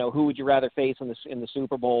question was, who would you rather face in the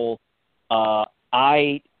Super Bowl?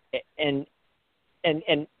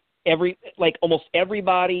 Almost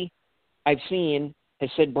everybody I've seen has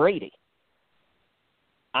said Brady.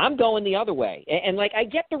 I'm going the other way, and I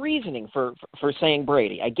get the reasoning for saying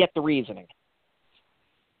Brady. I get the reasoning,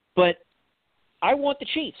 but I want the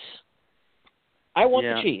Chiefs. I want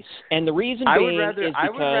the Chiefs, and the reason being is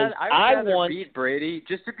because I would rather beat Brady.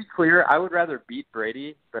 Just to be clear, I would rather beat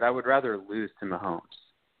Brady, but I would rather lose to Mahomes.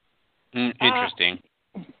 Interesting.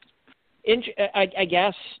 I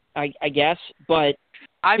guess, but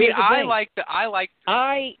I mean, I like the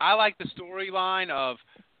storyline of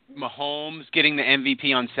Mahomes getting the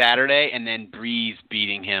MVP on Saturday and then Breeze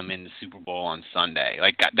beating him in the Super Bowl on Sunday.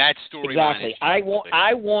 Like that storyline. Exactly.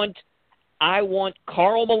 I want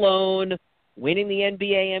Karl Malone winning the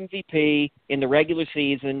NBA MVP in the regular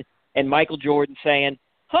season, and Michael Jordan saying,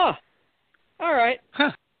 all right.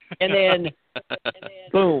 And then,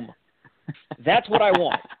 boom. That's what I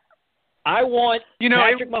want. I want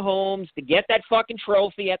Patrick Mahomes to get that fucking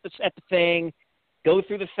trophy at the thing, go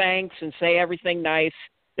through the thanks and say everything nice.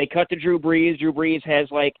 They cut to Drew Brees. Drew Brees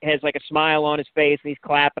has a smile on his face, and he's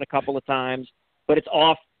clapping a couple of times, but it's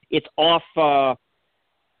off.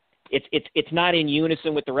 It's not in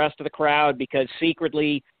unison with the rest of the crowd, because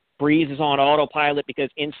secretly Brees is on autopilot, because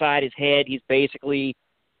inside his head he's basically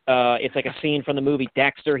it's like a scene from the movie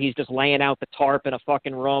Dexter. He's just laying out the tarp in a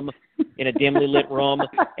fucking room, in a dimly lit room,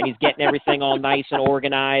 and he's getting everything all nice and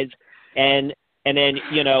organized. And then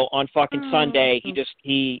on fucking Sunday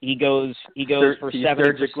he goes for 70%.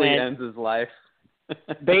 Surgically ends his life.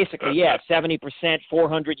 Basically, yeah, 70%,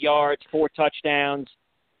 400 yards, 4 touchdowns.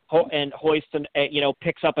 And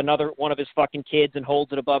picks up another one of his fucking kids and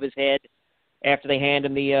holds it above his head after they hand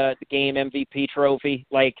him the game MVP trophy.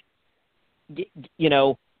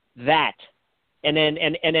 That. And then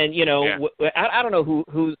I don't know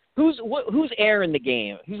who's airing the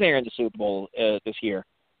game. Who's airing the Super Bowl this year?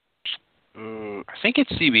 I think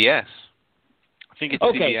it's CBS. Okay,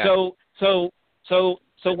 CBS. so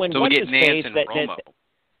when we get Nance and Romo.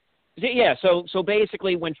 Yeah, so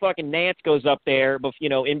basically when fucking Nance goes up there,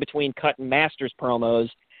 in between cutting Masters promos,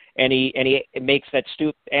 and he makes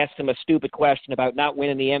asks him a stupid question about not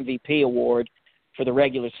winning the MVP award for the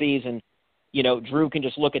regular season, Drew can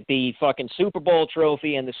just look at the fucking Super Bowl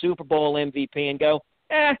trophy and the Super Bowl MVP and go,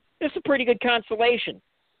 this is a pretty good consolation.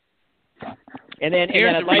 And then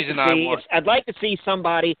I'd like to see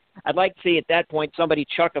at that point somebody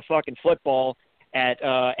chuck a fucking football at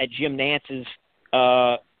Jim Nance's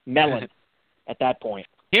melon at that point.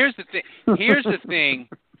 Here's the thing. Here's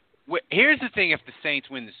the thing if the Saints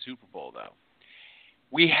win the Super Bowl, though.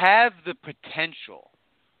 We have the potential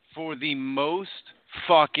for the most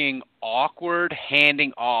fucking awkward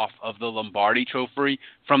handing off of the Lombardi Trophy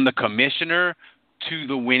from the commissioner to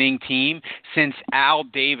the winning team since Al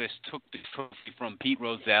Davis took the trophy from Pete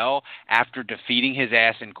Rozelle after defeating his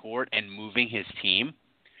ass in court and moving his team.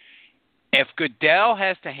 If Goodell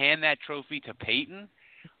has to hand that trophy to Peyton,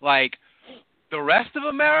 the rest of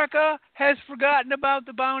America has forgotten about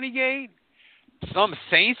the Bounty Gate. Some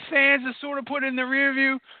Saints fans are sort of put in the rear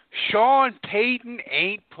view. Sean Payton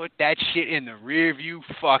ain't put that shit in the rear view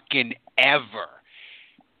fucking ever.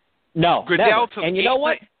 No, Goodell never. And you know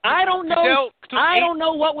what? I don't know. I don't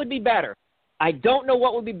know what would be better. I don't know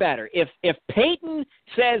what would be better. If Payton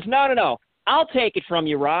says, no, I'll take it from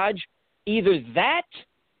you, Raj, either that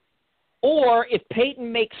or if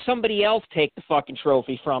Payton makes somebody else take the fucking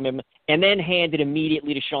trophy from him and then hand it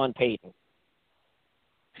immediately to Sean Payton.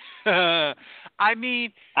 I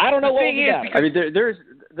mean, I don't know what would be better. I mean,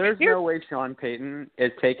 there's no way Sean Payton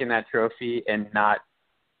is taking that trophy and not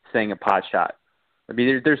saying a pot shot. I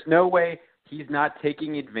mean, there's no way he's not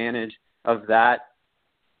taking advantage of that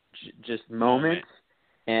just moment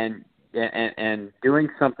and doing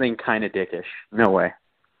something kind of dickish. No way.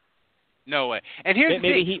 No way. And here's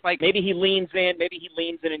maybe the thing. Maybe he leans in. Maybe he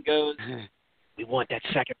leans in and goes, "We want that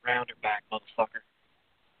second rounder back, motherfucker."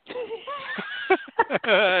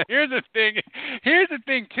 Here's the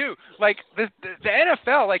thing too. Like the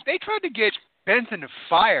NFL, like they tried to get Benson to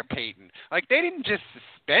fire Payton. Like they didn't just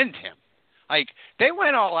suspend him. Like they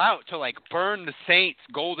went all out to like burn the Saints'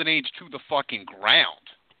 golden age to the fucking ground.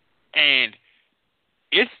 And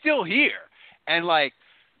it's still here. And like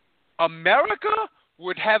America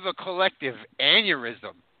would have a collective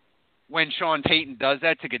aneurysm when Sean Payton does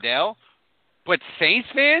that to Goodell. But Saints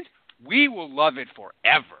fans, we will love it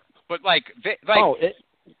forever. But the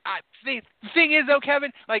thing is, though,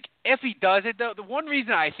 Kevin, like if he does it, though, the one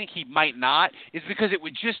reason I think he might not is because it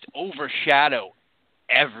would just overshadow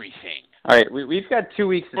everything. All right, we've got 2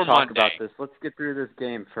 weeks to talk Monday. about this. Let's get through this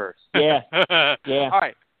game first. Yeah. All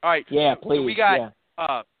right. Yeah, please. So we got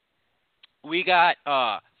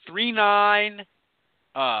 3-9.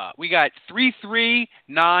 We got 3-3-9-1.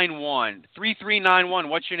 3-3-9-1.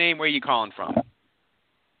 What's your name? Where are you calling from?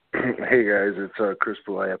 Hey guys, it's Chris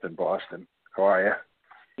Boulay up in Boston. How are you?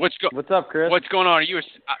 What's up, Chris? What's going on? Are you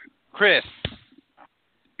Chris?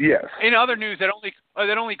 Yes. In other news that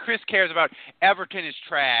only Chris cares about, Everton is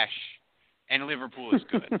trash and Liverpool is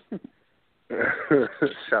good.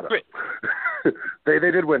 Shut up. They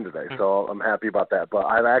did win today, so I'm happy about that. But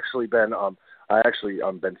I've actually been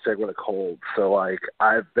been sick with a cold, so like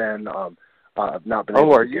I've been I've not been.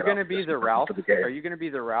 Are you going to be the Ralph? Are you going to be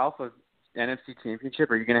the Ralph of NFC Championship?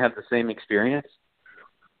 Are you going to have the same experience?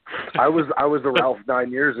 I was the Ralph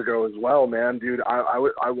 9 years ago as well, man, dude.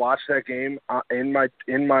 I watched that game in my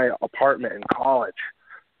apartment in college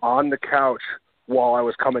on the couch while I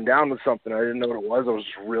was coming down with something. I didn't know what it was. I was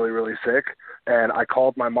just really, really sick, and I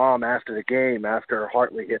called my mom after the game after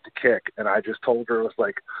Hartley hit the kick, and I just told her, I was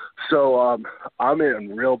like, so I'm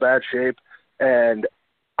in real bad shape, and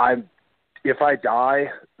if I die,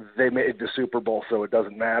 they made the Super Bowl, so it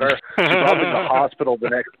doesn't matter. So I'm in the hospital the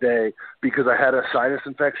next day because I had a sinus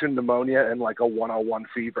infection, pneumonia, and like a 101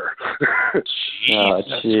 fever.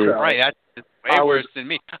 Jesus Christ, that's way worse than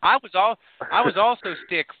me. I was also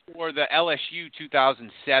sick for the LSU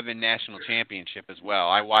 2007 national championship as well.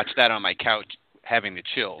 I watched that on my couch having the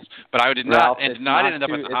chills, but I did not end up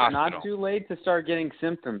at the hospital. It's not too late to start getting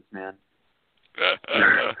symptoms, man.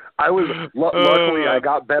 I was luckily I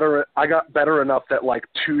got better enough that like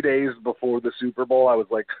 2 days before the Super Bowl I was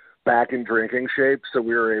like back in drinking shape, so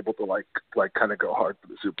we were able to like kind of go hard for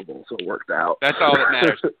the Super Bowl, so it worked out. That's all that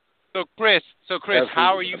matters. So Chris, Absolutely.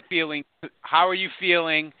 how are you feeling?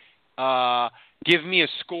 Give me a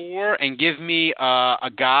score and give me a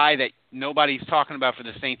guy that nobody's talking about for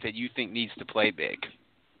the Saints that you think needs to play big.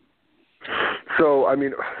 So, I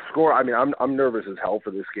mean, score. I mean, I'm nervous as hell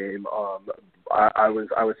for this game. I was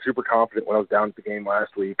super confident when I was down at the game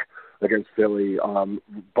last week against Philly.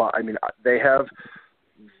 But I mean,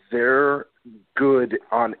 they're good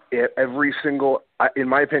on every single, in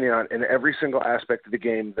my opinion, in every single aspect of the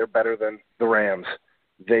game. They're better than the Rams.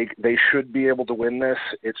 They should be able to win this.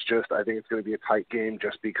 It's just I think it's going to be a tight game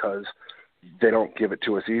just because they don't give it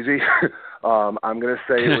to us easy. I'm going to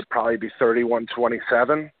say it would probably be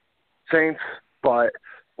 31-27. Saints, but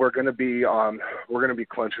we're going to be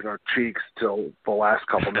clenching our cheeks till the last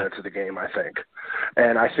couple minutes of the game, I think.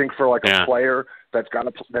 And I think for like a player that's got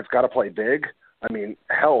to play big. I mean,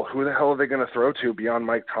 hell, who the hell are they going to throw to beyond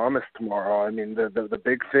Mike Thomas tomorrow? I mean, the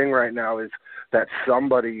big thing right now is that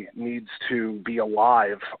somebody needs to be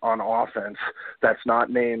alive on offense that's not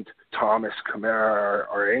named Thomas, Kamara,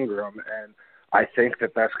 or Ingram, and I think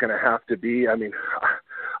that's going to have to be. I mean,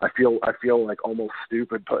 I feel like almost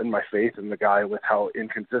stupid putting my faith in the guy with how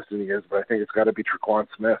inconsistent he is, but I think it's got to be Tre'Quan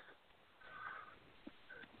Smith.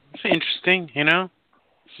 It's interesting, you know.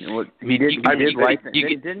 Didn't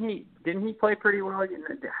he play pretty well? I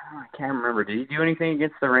can't remember. Did he do anything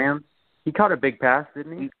against the Rams? He caught a big pass,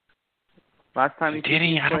 didn't he? Last time he did.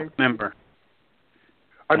 I don't remember.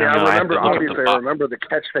 I mean, I remember the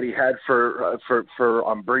catch that he had for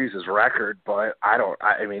Breeze's record, but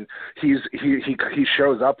I mean, he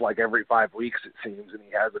shows up like every 5 weeks it seems, and he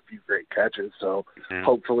has a few great catches. So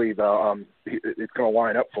hopefully it's going to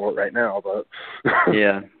line up for it right now. But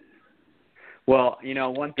yeah. Well,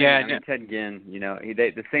 one thing. I mean, Ted Ginn.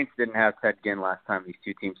 The Saints didn't have Ted Ginn last time these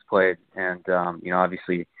two teams played, and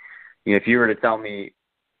obviously, if you were to tell me,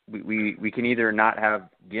 we can either not have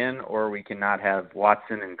Ginn or we cannot have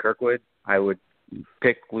Watson and Kirkwood, I would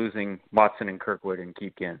pick losing Watson and Kirkwood and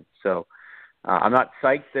keep Ginn. So I'm not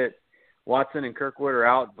psyched that Watson and Kirkwood are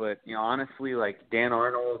out, but honestly, like Dan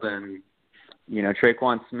Arnold and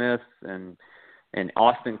Traquan Smith and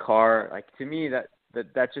Austin Carr, like to me that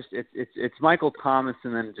just it's Michael Thomas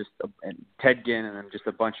and then and Ted Ginn and then just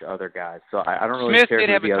a bunch of other guys. So I don't really care who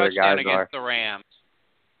the other guys are. Smith did have a touchdown against the Rams.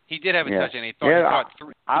 He did have a touchdown. He caught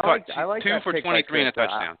 2 for 23 and a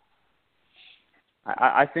touchdown.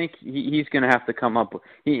 I think he's going to have to come up with.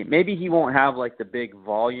 Maybe he won't have like the big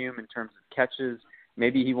volume in terms of catches.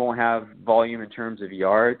 Maybe he won't have volume in terms of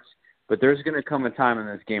yards. But there's going to come a time in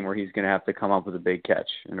this game where he's going to have to come up with a big catch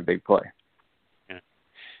and a big play.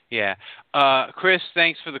 Yeah. Chris,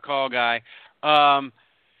 thanks for the call, guy. As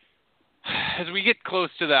we get close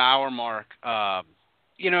to the hour mark,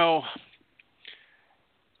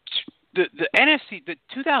 The NFC, the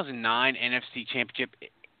 2009 NFC Championship,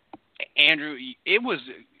 Andrew, it was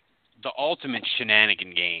the ultimate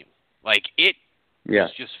shenanigan game. Like it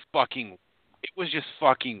was just fucking. It was just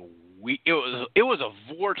fucking. It was a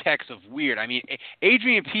vortex of weird. I mean,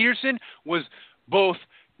 Adrian Peterson was both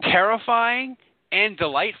terrifying and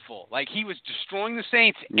delightful. Like he was destroying the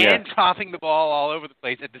Saints and tossing the ball all over the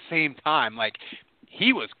place at the same time. Like.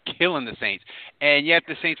 He was killing the Saints, and yet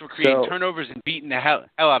the Saints were creating turnovers and beating the hell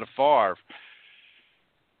out of Favre.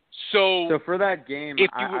 So for that game,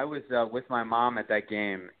 I was with my mom at that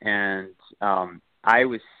game, and I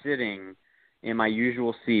was sitting in my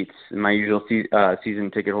usual seats, season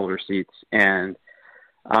ticket holder seats, and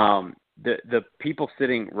the people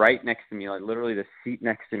sitting right next to me, like literally the seat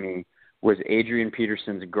next to me, was Adrian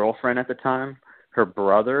Peterson's girlfriend at the time, her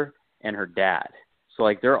brother, and her dad. So,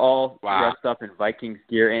 like, they're all dressed up in Vikings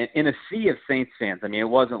gear and in a sea of Saints fans. I mean, it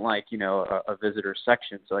wasn't like, a visitor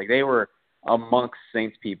section. So, like, they were amongst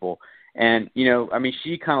Saints people. And, I mean,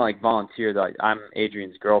 she kind of, like, volunteered. Like, I'm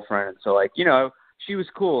Adrian's girlfriend. And so, like, she was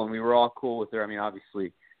cool, and we were all cool with her. I mean,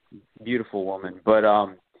 obviously, beautiful woman. But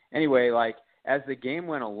anyway, like, as the game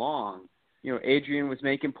went along, Adrian was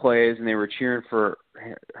making plays, and they were cheering for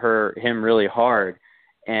him really hard.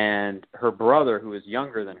 And her brother, who was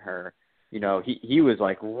younger than her, he was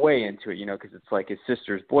like way into it, because it's like his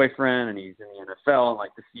sister's boyfriend and he's in the NFL and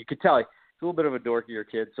like this, you could tell he's a little bit of a dorkier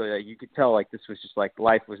kid. So you could tell like this was just like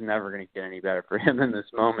life was never going to get any better for him in this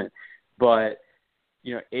moment. But,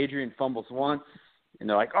 Adrian fumbles once and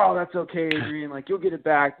they're like, oh, that's okay, Adrian. Like you'll get it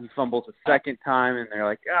back. He fumbles a second time and they're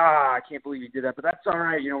like, I can't believe you did that, but that's all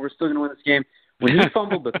right. We're still going to win this game. When he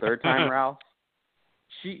fumbled the third time, Ralph,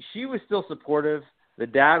 she was still supportive. The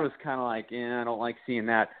dad was kind of like, I don't like seeing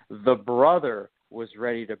that. The brother was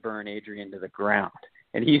ready to burn Adrian to the ground.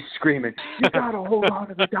 And he's screaming, you got to hold on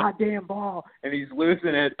to the goddamn ball. And he's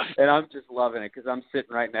losing it. And I'm just loving it because I'm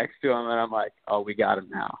sitting right next to him. And I'm like, oh, we got him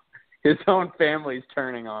now. His own family's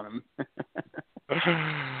turning on him.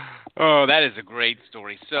 Oh, that is a great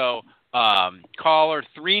story. So, caller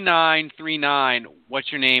 3939,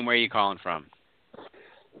 what's your name? Where are you calling from?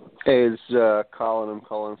 Hey, it's Colin. I'm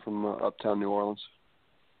calling from uptown New Orleans.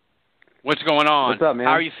 What's going on? What's up, man?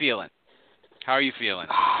 How are you feeling?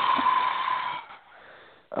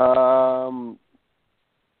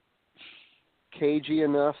 Cagey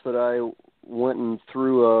enough that I went and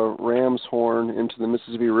threw a ram's horn into the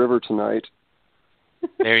Mississippi River tonight.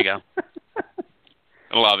 There you go.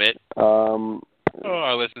 I love it.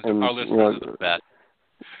 Our listeners are the best.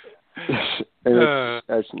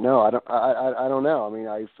 No, I don't know. I mean,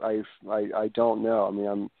 I don't know. I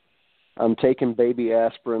mean, I'm taking baby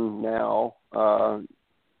aspirin now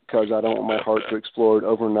because I don't want my heart to explode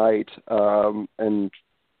overnight, and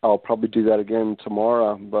I'll probably do that again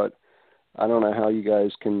tomorrow. But I don't know how you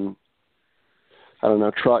guys can,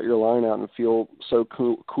 trot your line out and feel so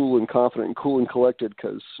cool and confident and cool and collected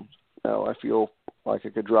because I feel like I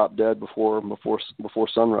could drop dead before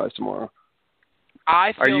sunrise tomorrow.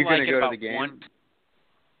 I feel Are you like going to go to the game?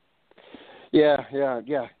 Yeah.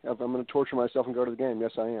 I'm going to torture myself and go to the game.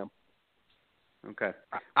 Yes, I am. Okay.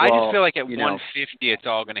 I just feel like at 150 it's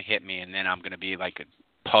all going to hit me, and then I'm going to be like a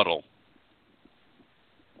puddle.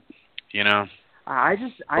 I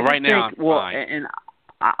right now, think, I'm fine. And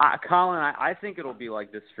Colin, I think it'll be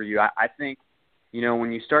like this for you. I think,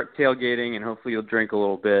 when you start tailgating, and hopefully you'll drink a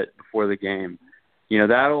little bit before the game,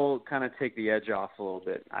 that'll kind of take the edge off a little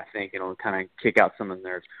bit. I think it'll kind of kick out some of the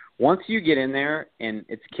nerves. Once you get in there and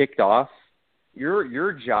it's kicked off,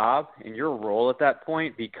 your job and your role at that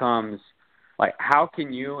point becomes like, how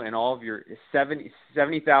can you and all of your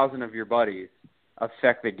 70,000 of your buddies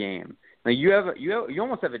affect the game? Now you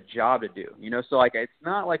almost have a job to do, So like, it's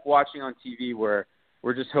not like watching on TV where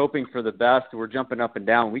we're just hoping for the best. We're jumping up and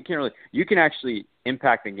down. You can actually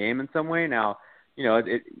impact the game in some way. Now,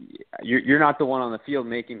 you're not the one on the field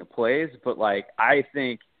making the plays, but like, I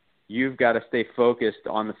think you've got to stay focused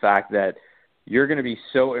on the fact that you're going to be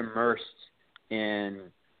so immersed in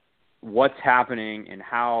what's happening and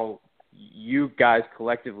how you guys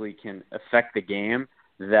collectively can affect the game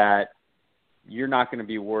that you're not going to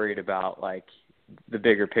be worried about like the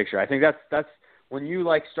bigger picture. I think that's when you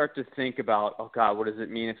like start to think about, oh God, what does it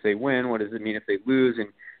mean if they win? What does it mean if they lose? And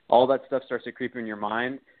all that stuff starts to creep in your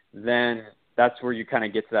mind. Then that's where you kind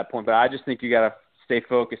of get to that point. But I just think you got to stay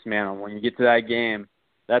focused, man, on when you get to that game.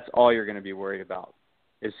 That's all you're going to be worried about,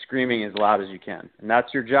 is screaming as loud as you can. And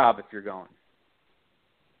that's your job if you're going.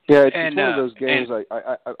 Yeah, it's one of those games.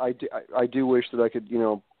 I do wish that I could,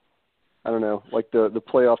 I don't know, like the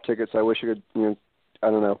playoff tickets. I wish I could,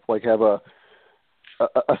 I don't know, like have a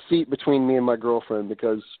seat between me and my girlfriend,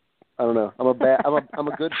 because I don't know, I'm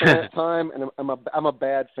a good fan at times, and I'm a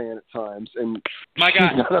bad fan at times, and my God,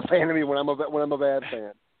 she's not a fan of me when I'm a bad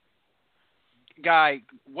fan. Guy,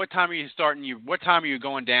 what time are you starting? What time are you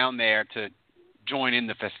going down there to join in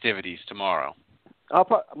the festivities tomorrow? I'll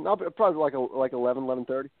probably like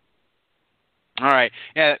 11:30. All right.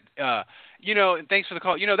 Yeah. And thanks for the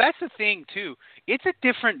call. That's the thing too. It's a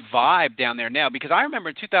different vibe down there now, because I remember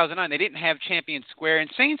in 2009 they didn't have Champion Square, and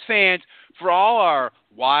Saints fans, for all our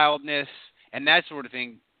wildness and that sort of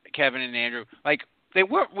thing, Kevin and Andrew, like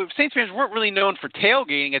Saints fans weren't really known for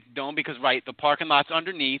tailgating at the Dome because, right, the parking lot's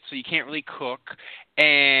underneath, so you can't really cook,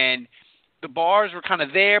 and the bars were kind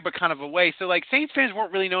of there but kind of away. So, like, Saints fans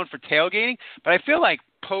weren't really known for tailgating, but I feel like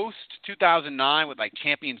post-2009 with, like,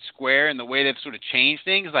 Champion Square and the way they've sort of changed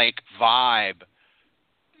things, like, vibe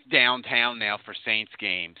downtown now for Saints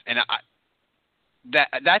games. And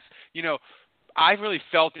that's I really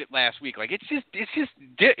felt it last week. Like, it's just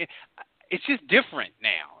different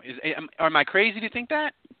now. Am I crazy to think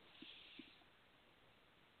that?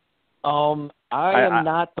 I am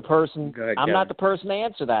not the person. I'm not the person to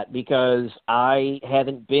answer that, because I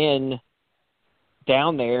haven't been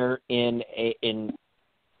down there in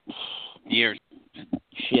years.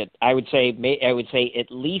 Shit, I would say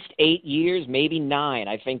at least 8 years, maybe 9.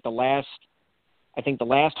 I think the last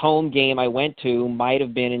home game I went to might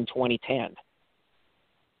have been in 2010.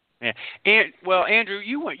 Yeah, Andrew,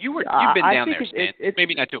 you've been down there, Stan.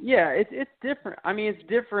 Maybe not too. Yeah, it's different. I mean, it's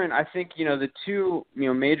different. I think the two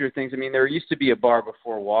major things. I mean, there used to be a bar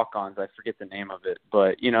before walk-ons. I forget the name of it,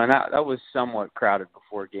 but and that was somewhat crowded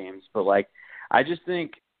before games. But like, I just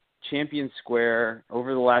think Champion Square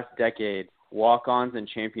over the last decade, walk-ons and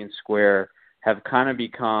Champion Square have kind of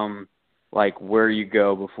become like where you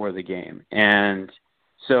go before the game. And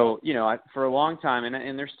so for a long time,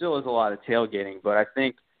 and there still is a lot of tailgating, but I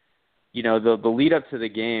think the lead up to the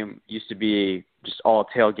game used to be just all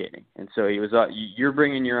tailgating. And so it was you're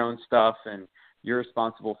bringing your own stuff, and you're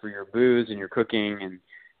responsible for your booze and your cooking,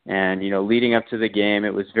 and leading up to the game,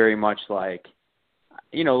 it was very much like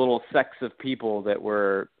little sects of people that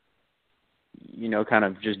were kind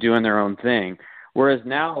of just doing their own thing. Whereas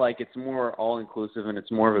now, like, it's more all inclusive, and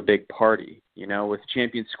it's more of a big party. With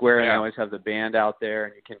Champion Square, they always have the band out there,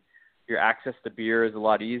 and your access to beer is a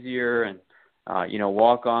lot easier, and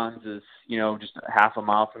walk-ons is, just half a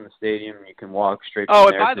mile from the stadium, and you can walk straight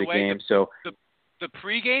from there to the game. So the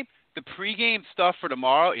pregame stuff for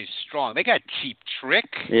tomorrow is strong. They got Cheap Trick.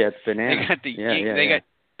 Yeah, it's bananas.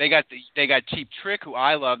 They got Cheap Trick, who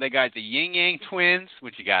I love. They got the Yin Yang Twins,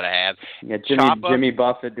 which you gotta have. Yeah, Jimmy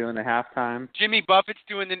Buffett doing the halftime. Jimmy Buffett's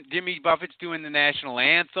doing the national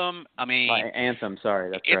anthem. I mean, anthem.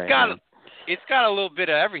 Sorry, that's right. It's got a little bit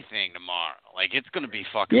of everything tomorrow. Like, it's going to be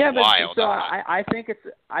fucking wild. So I think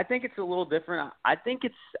it's a little different. I think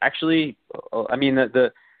it's actually, I mean,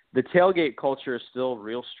 the tailgate culture is still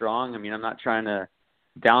real strong. I mean, I'm not trying to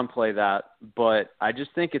downplay that, but I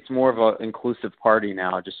just think it's more of an inclusive party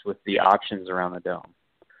now, just with the options around the Dome.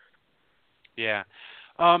 Yeah.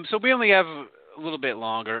 So we only have a little bit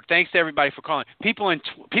longer. Thanks to everybody for calling. People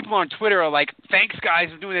on Twitter are like, "Thanks, guys,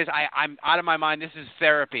 for doing this. I'm out of my mind. This is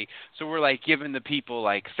therapy." So we're like giving the people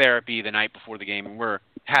like therapy the night before the game, and we're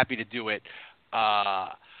happy to do it.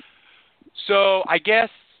 So I guess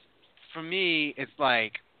for me, it's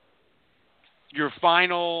like your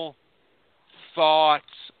final thoughts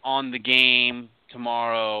on the game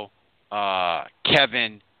tomorrow,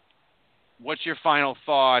 Kevin. What's your final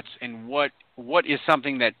thoughts, and what is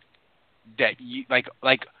something that you like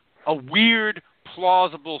a weird,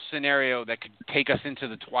 plausible scenario that could take us into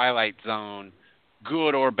the Twilight Zone,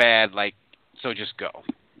 good or bad? Like, so just go.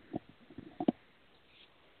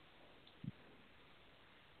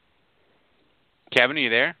 Kevin, are you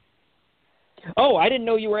there? Oh, I didn't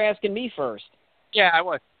know you were asking me first. Yeah, I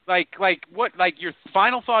was. Like what? Like your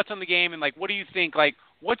final thoughts on the game, and like, what do you think? Like,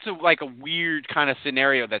 what's a weird kind of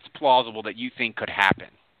scenario that's plausible that you think could happen?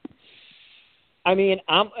 I mean,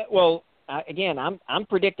 I'm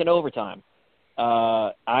predicting overtime.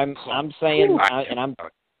 I'm saying,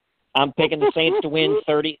 I'm picking the Saints to win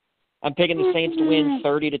 30. I'm picking the Saints to win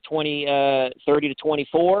 30-20,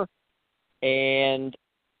 30-24, and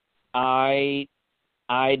I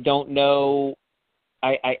don't know.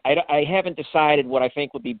 I haven't decided what I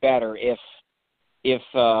think would be better if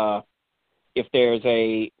there's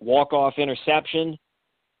a walk-off interception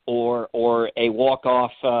or a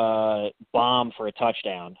walk-off bomb for a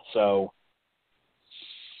touchdown. So,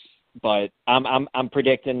 but I'm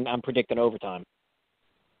predicting overtime.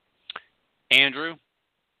 Andrew,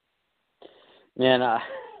 man,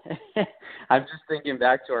 I'm just thinking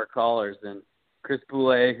back to our callers and Chris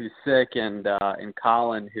Boulay, who's sick, and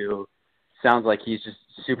Colin, who sounds like he's just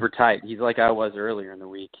super tight. He's like I was earlier in the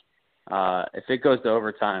week. If it goes to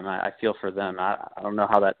overtime, I feel for them. I don't know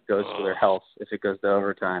how that goes for their health if it goes to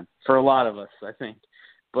overtime. For a lot of us, I think.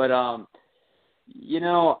 But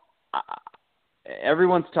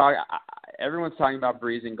everyone's talking about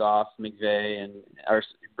Breeze and Goff, McVay, or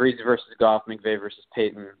Breeze versus Goff, McVay versus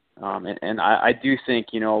Peyton. And I do think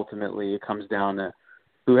ultimately it comes down to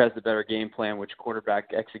who has the better game plan, which quarterback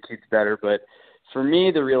executes better. But for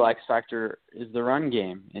me, the real X factor is the run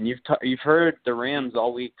game. And you've heard the Rams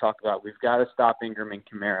all week talk about we've got to stop Ingram and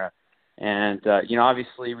Kamara. And,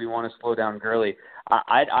 obviously we want to slow down Gurley.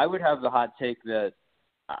 I would have the hot take that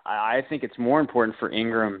I think it's more important for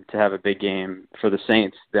Ingram to have a big game for the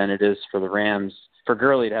Saints than it is for the Rams, for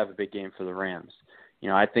Gurley to have a big game for the Rams.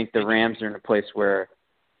 I think the Rams are in a place where,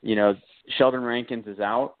 Sheldon Rankins is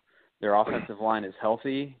out. Their offensive line is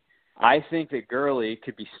healthy. I think that Gurley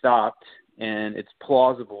could be stopped, and it's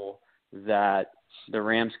plausible that the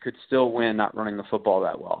Rams could still win not running the football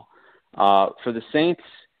that well. For the Saints,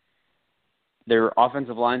 their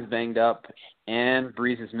offensive line's banged up, and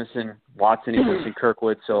Breeze is missing Watson. He's missing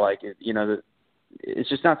Kirkwood. So, it's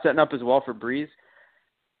just not setting up as well for Breeze.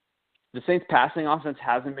 The Saints' passing offense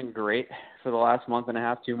hasn't been great for the last month and a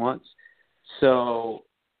half, 2 months. So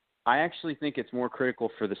I actually think it's more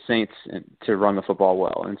critical for the Saints to run the football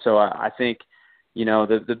well. And so I think,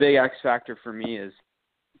 the big X factor for me is,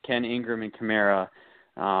 can Ingram and Kamara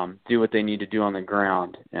do what they need to do on the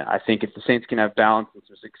ground? And I think if the Saints can have balance and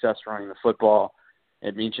some success running the football,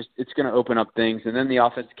 it's going to open up things. And then the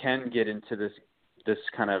offense can get into this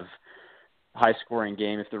kind of high-scoring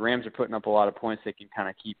game. If the Rams are putting up a lot of points, they can kind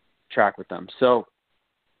of keep track with them. So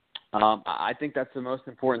I think that's the most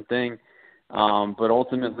important thing. But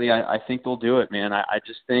ultimately, I think they'll do it, man. I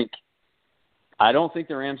don't think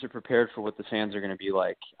the Rams are prepared for what the fans are going to be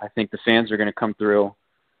like. I think the fans are going to come through.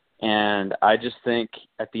 And I just think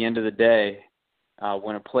at the end of the day,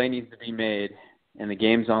 when a play needs to be made and the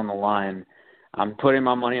game's on the line, I'm putting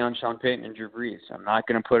my money on Sean Payton and Drew Brees. I'm not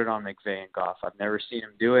going to put it on McVay and Goff. I've never seen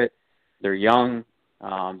them do it. They're young.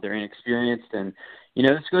 They're inexperienced. And,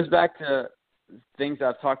 this goes back to things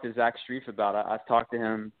I've talked to Zach Strief about. I've talked to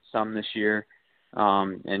him some this year.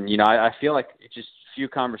 I feel like just a few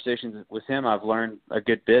conversations with him, I've learned a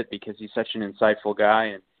good bit because he's such an insightful guy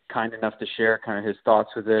and kind enough to share kind of his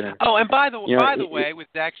thoughts with it. And, and by the way, with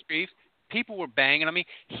Zach Strief, people were banging on me.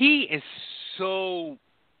 He is so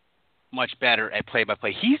much better at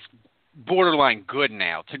play-by-play. He's borderline good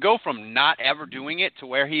now. To go from not ever doing it to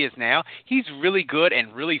where he is now, he's really good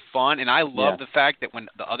and really fun, and I love the fact that when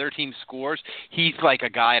the other team scores, he's like a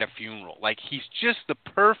guy at a funeral. Like, he's just the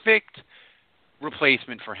perfect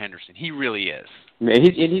replacement for Henderson. He really is. Yeah,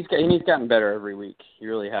 he's gotten better every week. He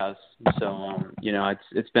really has. So,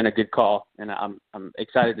 it's been a good call, and I'm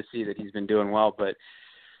excited to see that he's been doing well. But,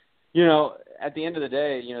 at the end of the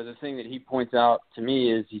day, the thing that he points out to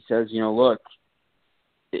me is he says, look,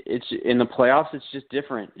 it's in the playoffs, it's just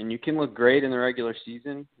different. And you can look great in the regular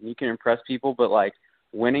season, and you can impress people, but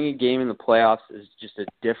winning a game in the playoffs is just a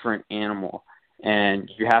different animal. And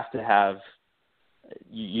you have to have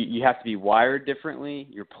you have to be wired differently.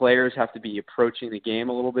 Your players have to be approaching the game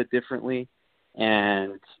a little bit differently.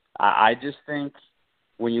 And I just think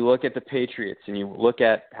when you look at the Patriots and you look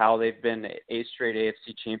at how they've been 8 straight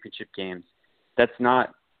AFC championship games, that's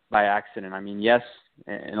not by accident. I mean, yes,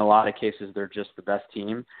 in a lot of cases they're just the best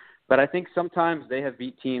team, but I think sometimes they have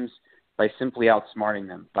beat teams by simply outsmarting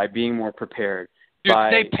them, by being more prepared. Dude,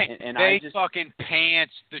 They fucking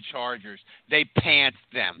pants the Chargers. They pants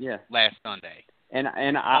them last Sunday. And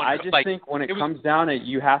I just think when it comes down to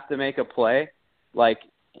you have to make a play, like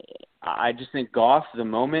I just think Goff, the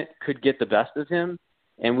moment, could get the best of him.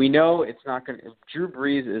 And we know it's not going to – Drew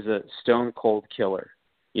Brees is a stone-cold killer.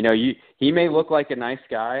 You know, he may look like a nice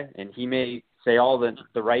guy, and he may say all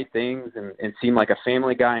the right things and seem like a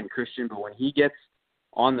family guy and Christian, but when he gets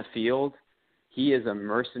on the field, he is a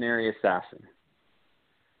mercenary assassin.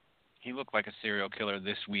 He looked like a serial killer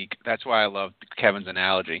this week. That's why I love Kevin's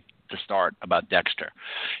analogy to start about Dexter.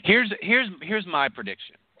 Here's my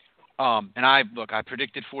prediction. And I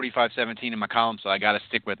predicted 45-17 in my column, so I got to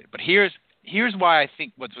stick with it. But here's why I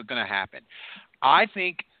think what's going to happen. I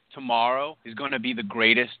think tomorrow is going to be the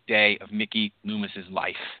greatest day of Mickey Loomis's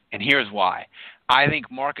life, and here's why. I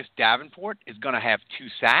think Marcus Davenport is going to have 2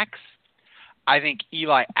 sacks. I think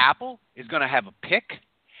Eli Apple is going to have a pick.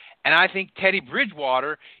 And I think Teddy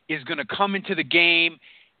Bridgewater is going to come into the game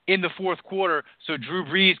in the fourth quarter so Drew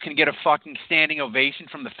Brees can get a fucking standing ovation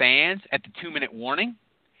from the fans at the 2-minute warning.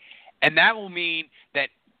 And that will mean that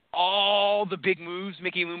all the big moves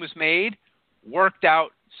Mickey Loomis made worked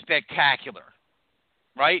out spectacular.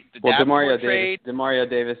 Right? Demario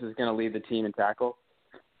Davis is going to lead the team in tackle.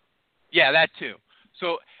 Yeah, that too.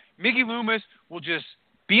 So Mickey Loomis will just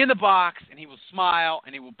be in the box, and he will smile,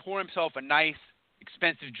 and he will pour himself a nice,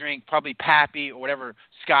 expensive drink, probably Pappy or whatever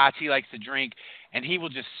scotch he likes to drink, and he will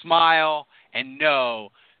just smile and know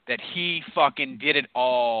that he fucking did it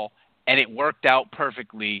all, and it worked out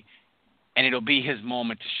perfectly, and it'll be his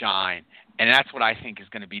moment to shine. And that's what I think is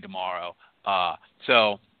going to be tomorrow.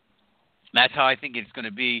 So that's how I think it's going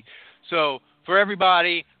to be. So for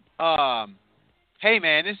everybody, hey,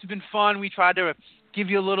 man, this has been fun. We tried to give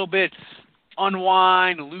you a little bit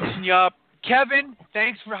unwind, loosen you up. Kevin,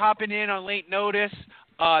 thanks for hopping in on late notice.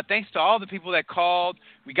 Thanks to all the people that called.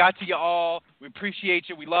 We got to you all. We appreciate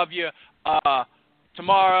you. We love you.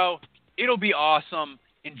 Tomorrow, it'll be awesome.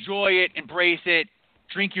 Enjoy it. Embrace it.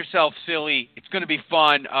 Drink yourself silly. It's going to be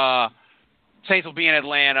fun. Saints will be in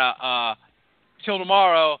Atlanta. Till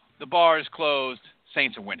tomorrow, the bar is closed.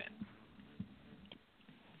 Saints are winning.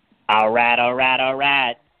 All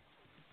right.